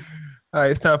help me! All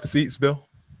right, it's time for seats, Bill.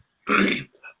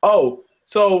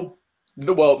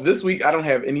 This week I don't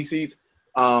have any seats.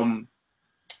 I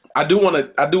do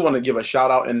want to give a shout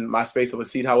out in my space of a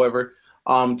seat, however,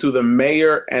 to the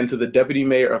mayor and to the deputy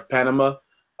mayor of Panama.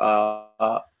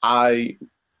 Over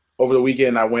the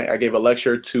weekend I gave a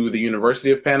lecture to the University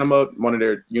of Panama, one of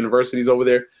their universities over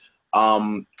there.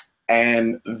 And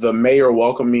the mayor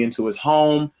welcomed me into his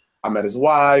home. I met his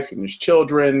wife and his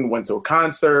children, went to a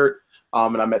concert,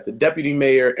 and I met the deputy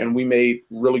mayor, and we made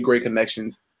really great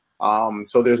connections.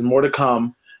 So there's more to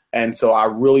come. And so I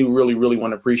really, really, really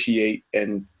want to appreciate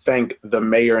and thank the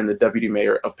mayor and the deputy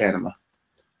mayor of Panama.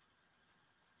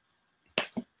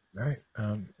 All right.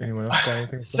 Anyone else got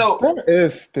anything? So that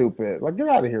is stupid. Like, get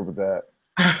out of here with that.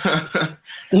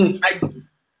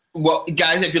 Well,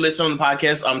 guys, if you listen on the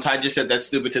podcast, Ty just said that's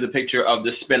stupid to the picture of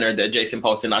the spinner that Jason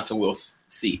posted not to Will's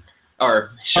seat.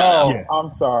 Or shut up. Yeah.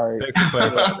 I'm sorry.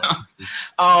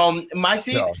 My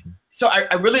seat. No. So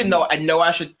I really know. I know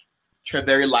I should tread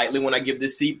very lightly when I give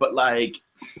this seat, but like,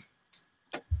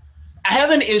 I have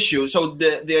an issue. So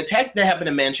the attack that happened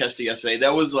in Manchester yesterday,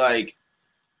 that was like,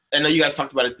 I know you guys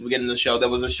talked about it at the beginning of the show. That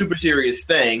was a super serious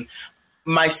thing.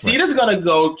 My seat is going to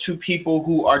go to people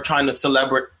who are trying to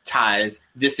celebritize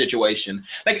this situation.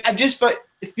 Like, I just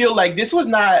feel like this was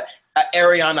not an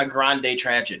Ariana Grande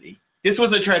tragedy. This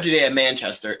was a tragedy at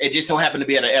Manchester. It just so happened to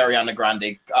be at an Ariana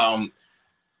Grande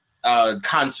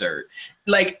concert.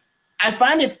 Like, I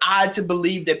find it odd to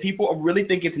believe that people really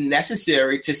think it's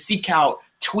necessary to seek out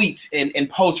tweets and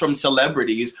posts from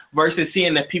celebrities versus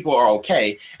seeing if people are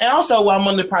okay. And also, while I'm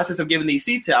in the process of giving these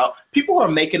seats out, people are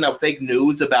making up fake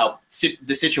news about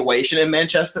the situation in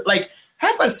Manchester. Like,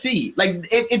 have a seat. Like,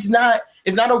 it's not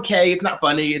okay. It's not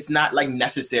funny. It's not like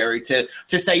necessary to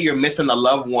say you're missing a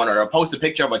loved one or post a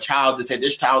picture of a child to say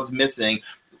this child's missing.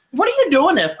 what are you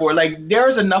doing that for? Like,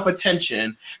 there's enough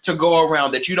attention to go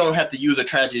around that you don't have to use a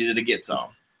tragedy to get some.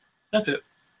 That's it.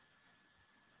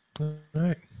 All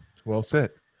right. Well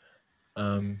said.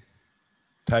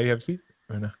 Ty, you have a seat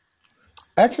or no?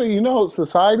 Actually,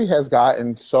 society has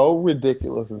gotten so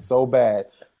ridiculous and so bad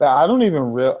that I don't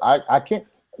even I can't.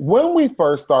 When we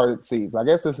first started Seats, I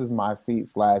guess this is my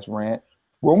seat/rant.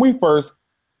 When we first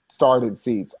started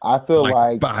Seats, I feel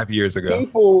like 5 years ago,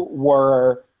 people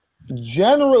were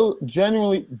generally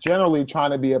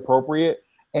trying to be appropriate,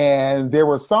 and there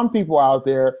were some people out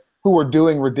there who were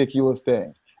doing ridiculous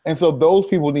things, and so those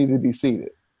people needed to be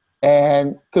seated,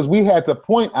 and because we had to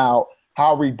point out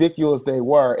how ridiculous they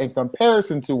were in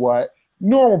comparison to what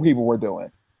normal people were doing.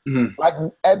 Mm-hmm. Like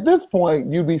at this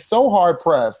point, you'd be so hard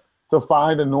pressed to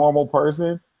find a normal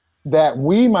person that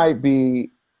we might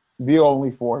be the only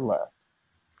 4 left.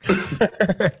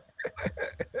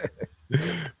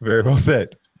 Very well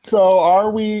said. So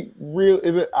are we real?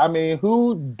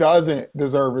 Who doesn't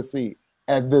deserve a seat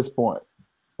at this point?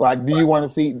 Like, do you want to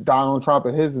seat Donald Trump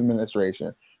and his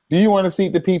administration? Do you want to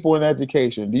seat the people in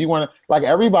education? Do you want to, like,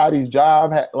 everybody's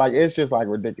job? It's just like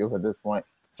ridiculous at this point.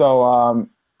 So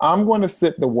I'm going to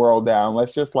sit the world down.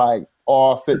 Let's just like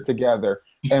all sit together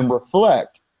and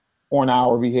reflect on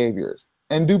our behaviors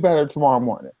and do better tomorrow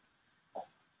morning.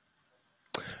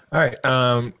 All right.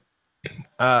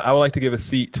 I would like to give a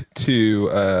seat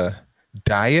to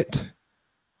Diet.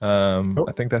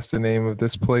 I think that's the name of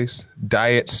this place.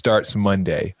 Diet Starts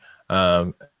Monday.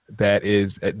 That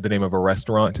is the name of a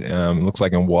restaurant. Looks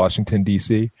like in Washington,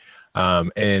 D.C.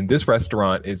 And this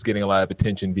restaurant is getting a lot of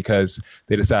attention because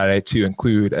they decided to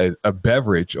include a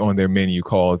beverage on their menu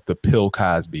called the Pill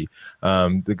Cosby.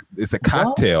 It's a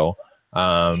cocktail,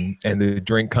 and the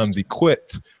drink comes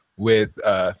equipped with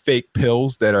fake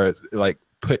pills that are like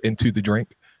put into the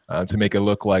drink to make it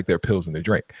look like they're pills in the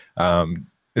drink.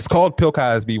 It's called Pill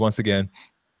Cosby once again.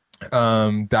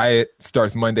 Diet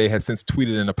Starts Monday has since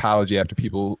tweeted an apology after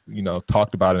people,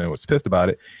 talked about it and was pissed about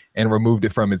it and removed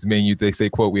it from its menu. They say,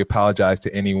 quote, "We apologize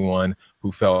to anyone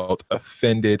who felt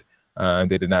offended.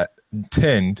 They did not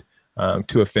intend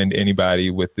to offend anybody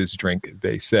with this drink."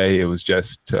 They say it was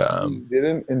just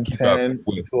didn't intend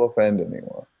to offend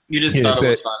anyone. You just thought it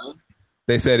was funny.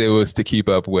 They said it was to keep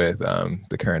up with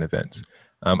the current events.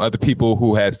 Other people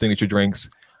who have signature drinks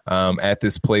at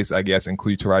this place, I guess,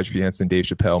 include Taraji P. Henson, Dave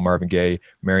Chappelle, Marvin Gaye,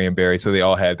 Marion Barry. So they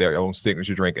all had their own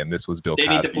signature drink, and this was Bill Cosby's.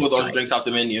 They need to pull those drinks off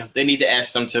the menu. They need to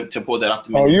ask them to pull that off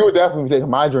the menu. Oh, you would definitely take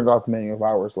my drink off the menu if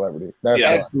I were a celebrity. Yeah,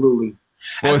 absolutely.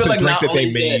 Well, it's a drink that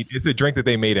they made. It's a drink that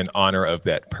they made in honor of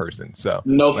that person. So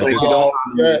no,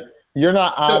 you're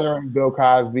not honoring Bill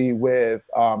Cosby with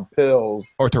pills.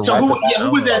 Or to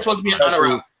who was that supposed to be in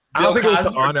honor of? I don't think it was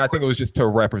to honor. I think it was just to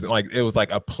represent. Like it was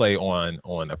like a play on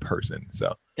a person.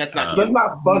 So that's not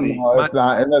funny. No, it's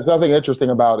not, and there's nothing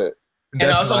interesting about it. And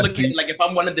I also look at like if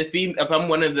I'm one of the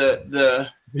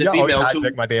females who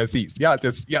check my damn seats.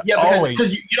 Because you get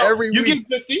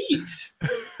the seats.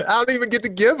 I don't even get to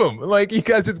give them. Like you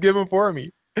guys just give them for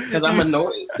me. Because I'm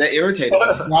annoyed. That irritated me.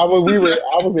 I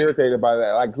was irritated by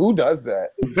that. Like who does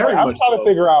that? I'm trying to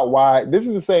figure out why. This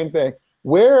is the same thing.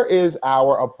 Where is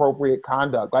our appropriate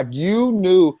conduct? Like you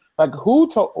knew, like who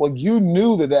told, like you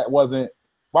knew that wasn't.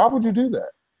 Why would you do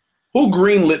that? Who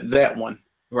greenlit that one?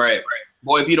 Right.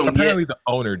 Boy, if you don't apparently the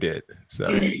owner did.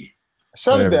 So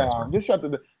shut it down. Just shut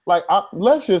the let's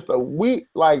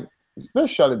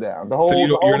shut it down. The whole. So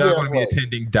you're not going to be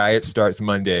attending Diet Starts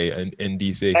Monday in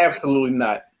DC. Absolutely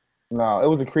not. No, it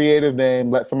was a creative name.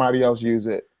 Let somebody else use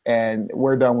it, and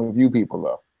we're done with you people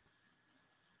though.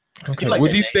 Okay. What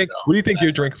do you think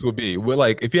your drinks would be?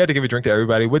 Like, if you had to give a drink to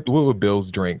everybody, what would Bill's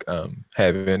drink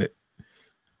have in it?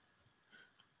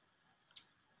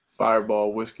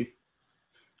 Fireball whiskey.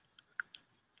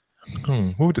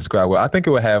 Who would describe what? I think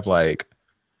it would have like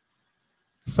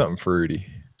something fruity.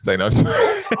 It's like, no,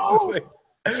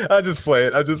 I just play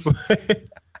it. I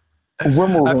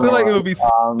feel like it would be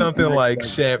something like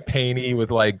champagne-y with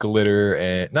like glitter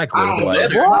and not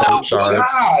glitter, but like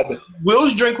shards.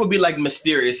 Will's drink would be like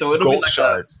mysterious, so it'll gold be like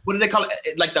shards. What do they call it?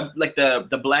 Like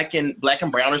the black and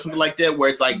brown or something like that, where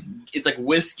it's like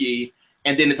whiskey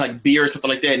and then it's like beer or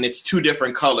something like that, and it's 2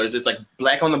 different colors. It's like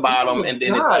black on the bottom, and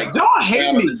then it's like don't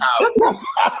hate me.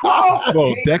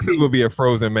 Well, Dex's would be a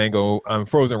frozen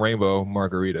rainbow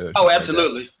margarita. Oh,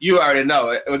 absolutely! You already know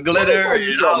it. With glitter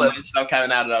and all of it stuff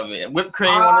coming out of it. Whipped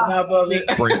cream on the top of it.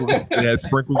 Sprinkles. It has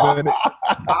sprinkles in it.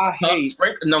 I hate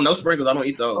no sprinkles. I don't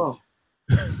eat those.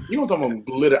 You don't talk about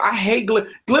glitter. I hate glitter.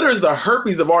 Glitter is the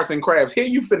herpes of arts and crafts. Here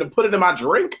you finna put it in my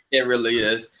drink? It really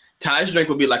is. Ty's drink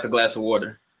would be like a glass of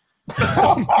water.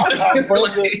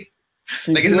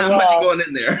 Like it's not much going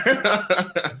in there.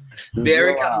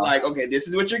 Very kind of like, okay, this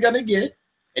is what you're gonna get,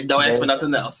 and don't ask for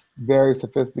nothing else. Very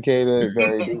sophisticated,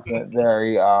 very decent,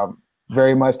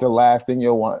 very much the last thing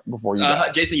you'll want before you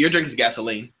die. Jason, your drink is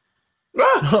gasoline.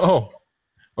 Oh,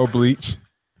 or bleach.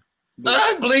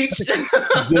 Bleach.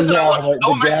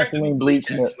 The gasoline bleach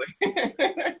mix.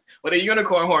 With a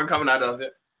unicorn horn coming out of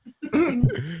it.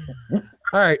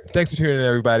 All right. Thanks for tuning in,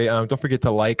 everybody. Don't forget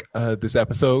to like this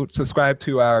episode, subscribe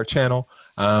to our channel,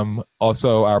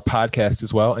 also our podcast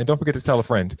as well. And don't forget to tell a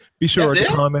friend. Be sure to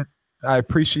comment. I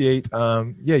appreciate,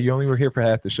 you only were here for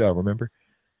half the show, remember?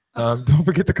 Don't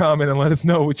forget to comment and let us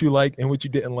know what you like and what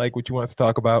you didn't like, what you want us to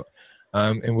talk about.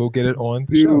 And we'll get it on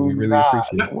the show. We really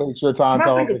appreciate it. Waste your time Can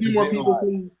I thank a few more people,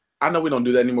 please? I know we don't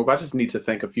do that anymore, but I just need to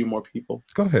thank a few more people.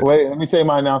 Go ahead. Wait, let me say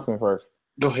my announcement first.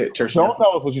 Go ahead, Church. Don't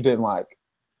tell us what you didn't like.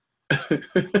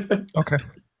 Okay.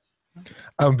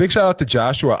 Big shout out to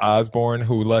Joshua Osborne,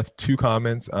 who left 2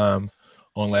 comments on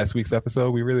last week's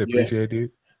episode. We really appreciate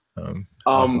it.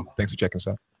 Awesome. Thanks for checking us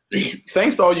out.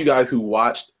 Thanks to all you guys who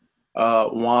watched.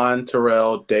 Juan,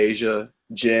 Terrell, Deja,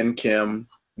 Jen, Kim,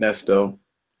 Nesto.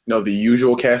 The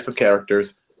usual cast of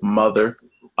characters, Mother.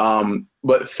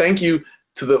 But thank you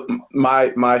to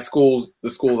my schools, the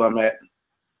school I'm at,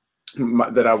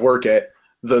 that I work at,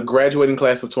 the graduating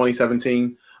class of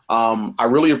 2017. I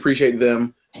really appreciate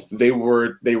them. They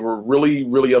were really,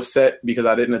 really upset because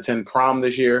I didn't attend prom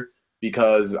this year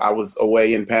because I was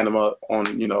away in Panama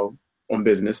on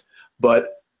business. But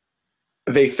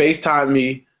they FaceTimed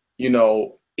me,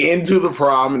 into the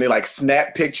prom, and they like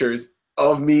snap pictures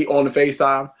of me on the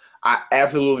FaceTime. I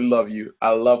absolutely love you.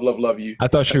 I love you. I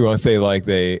thought you were going to say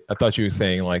I thought you were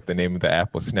saying like the name of the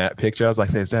Apple Snap picture. I was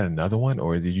like, is that another one,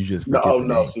 or did you just forget the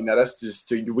name? See, now that's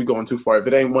just, we're going too far. If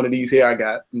it ain't one of these here I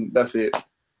got, that's it.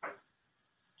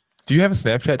 Do you have a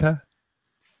Snapchat, Ty?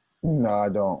 No, I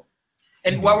don't.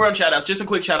 And while we're on shout outs, just a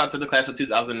quick shout out to the class of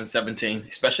 2017,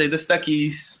 especially the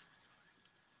Stuckies.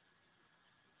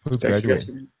 Who's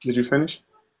graduating? Did you finish?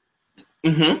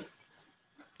 Mm-hmm.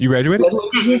 You graduated?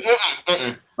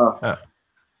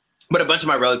 But a bunch of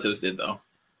my relatives did, though.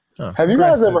 Have you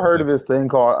guys ever heard of this thing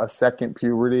called a second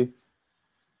puberty?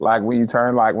 Like when you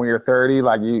turn, like when you're 30,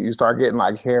 like you start getting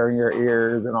like hair in your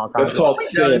ears and all kinds That's called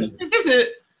sin. Is this it?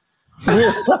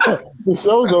 The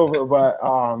show's over, but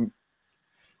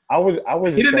I was.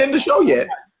 He didn't end the show yet.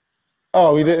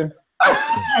 Oh, he didn't.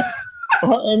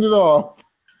 End it off.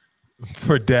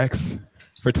 For Dex,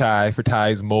 for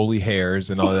Ty's moly hairs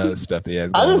and all that other stuff that he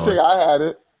has going I didn't say I had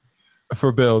it.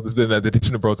 For Bill, this has been the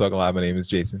edition of Bro Talk Live. My name is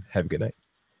Jason. Have a good night.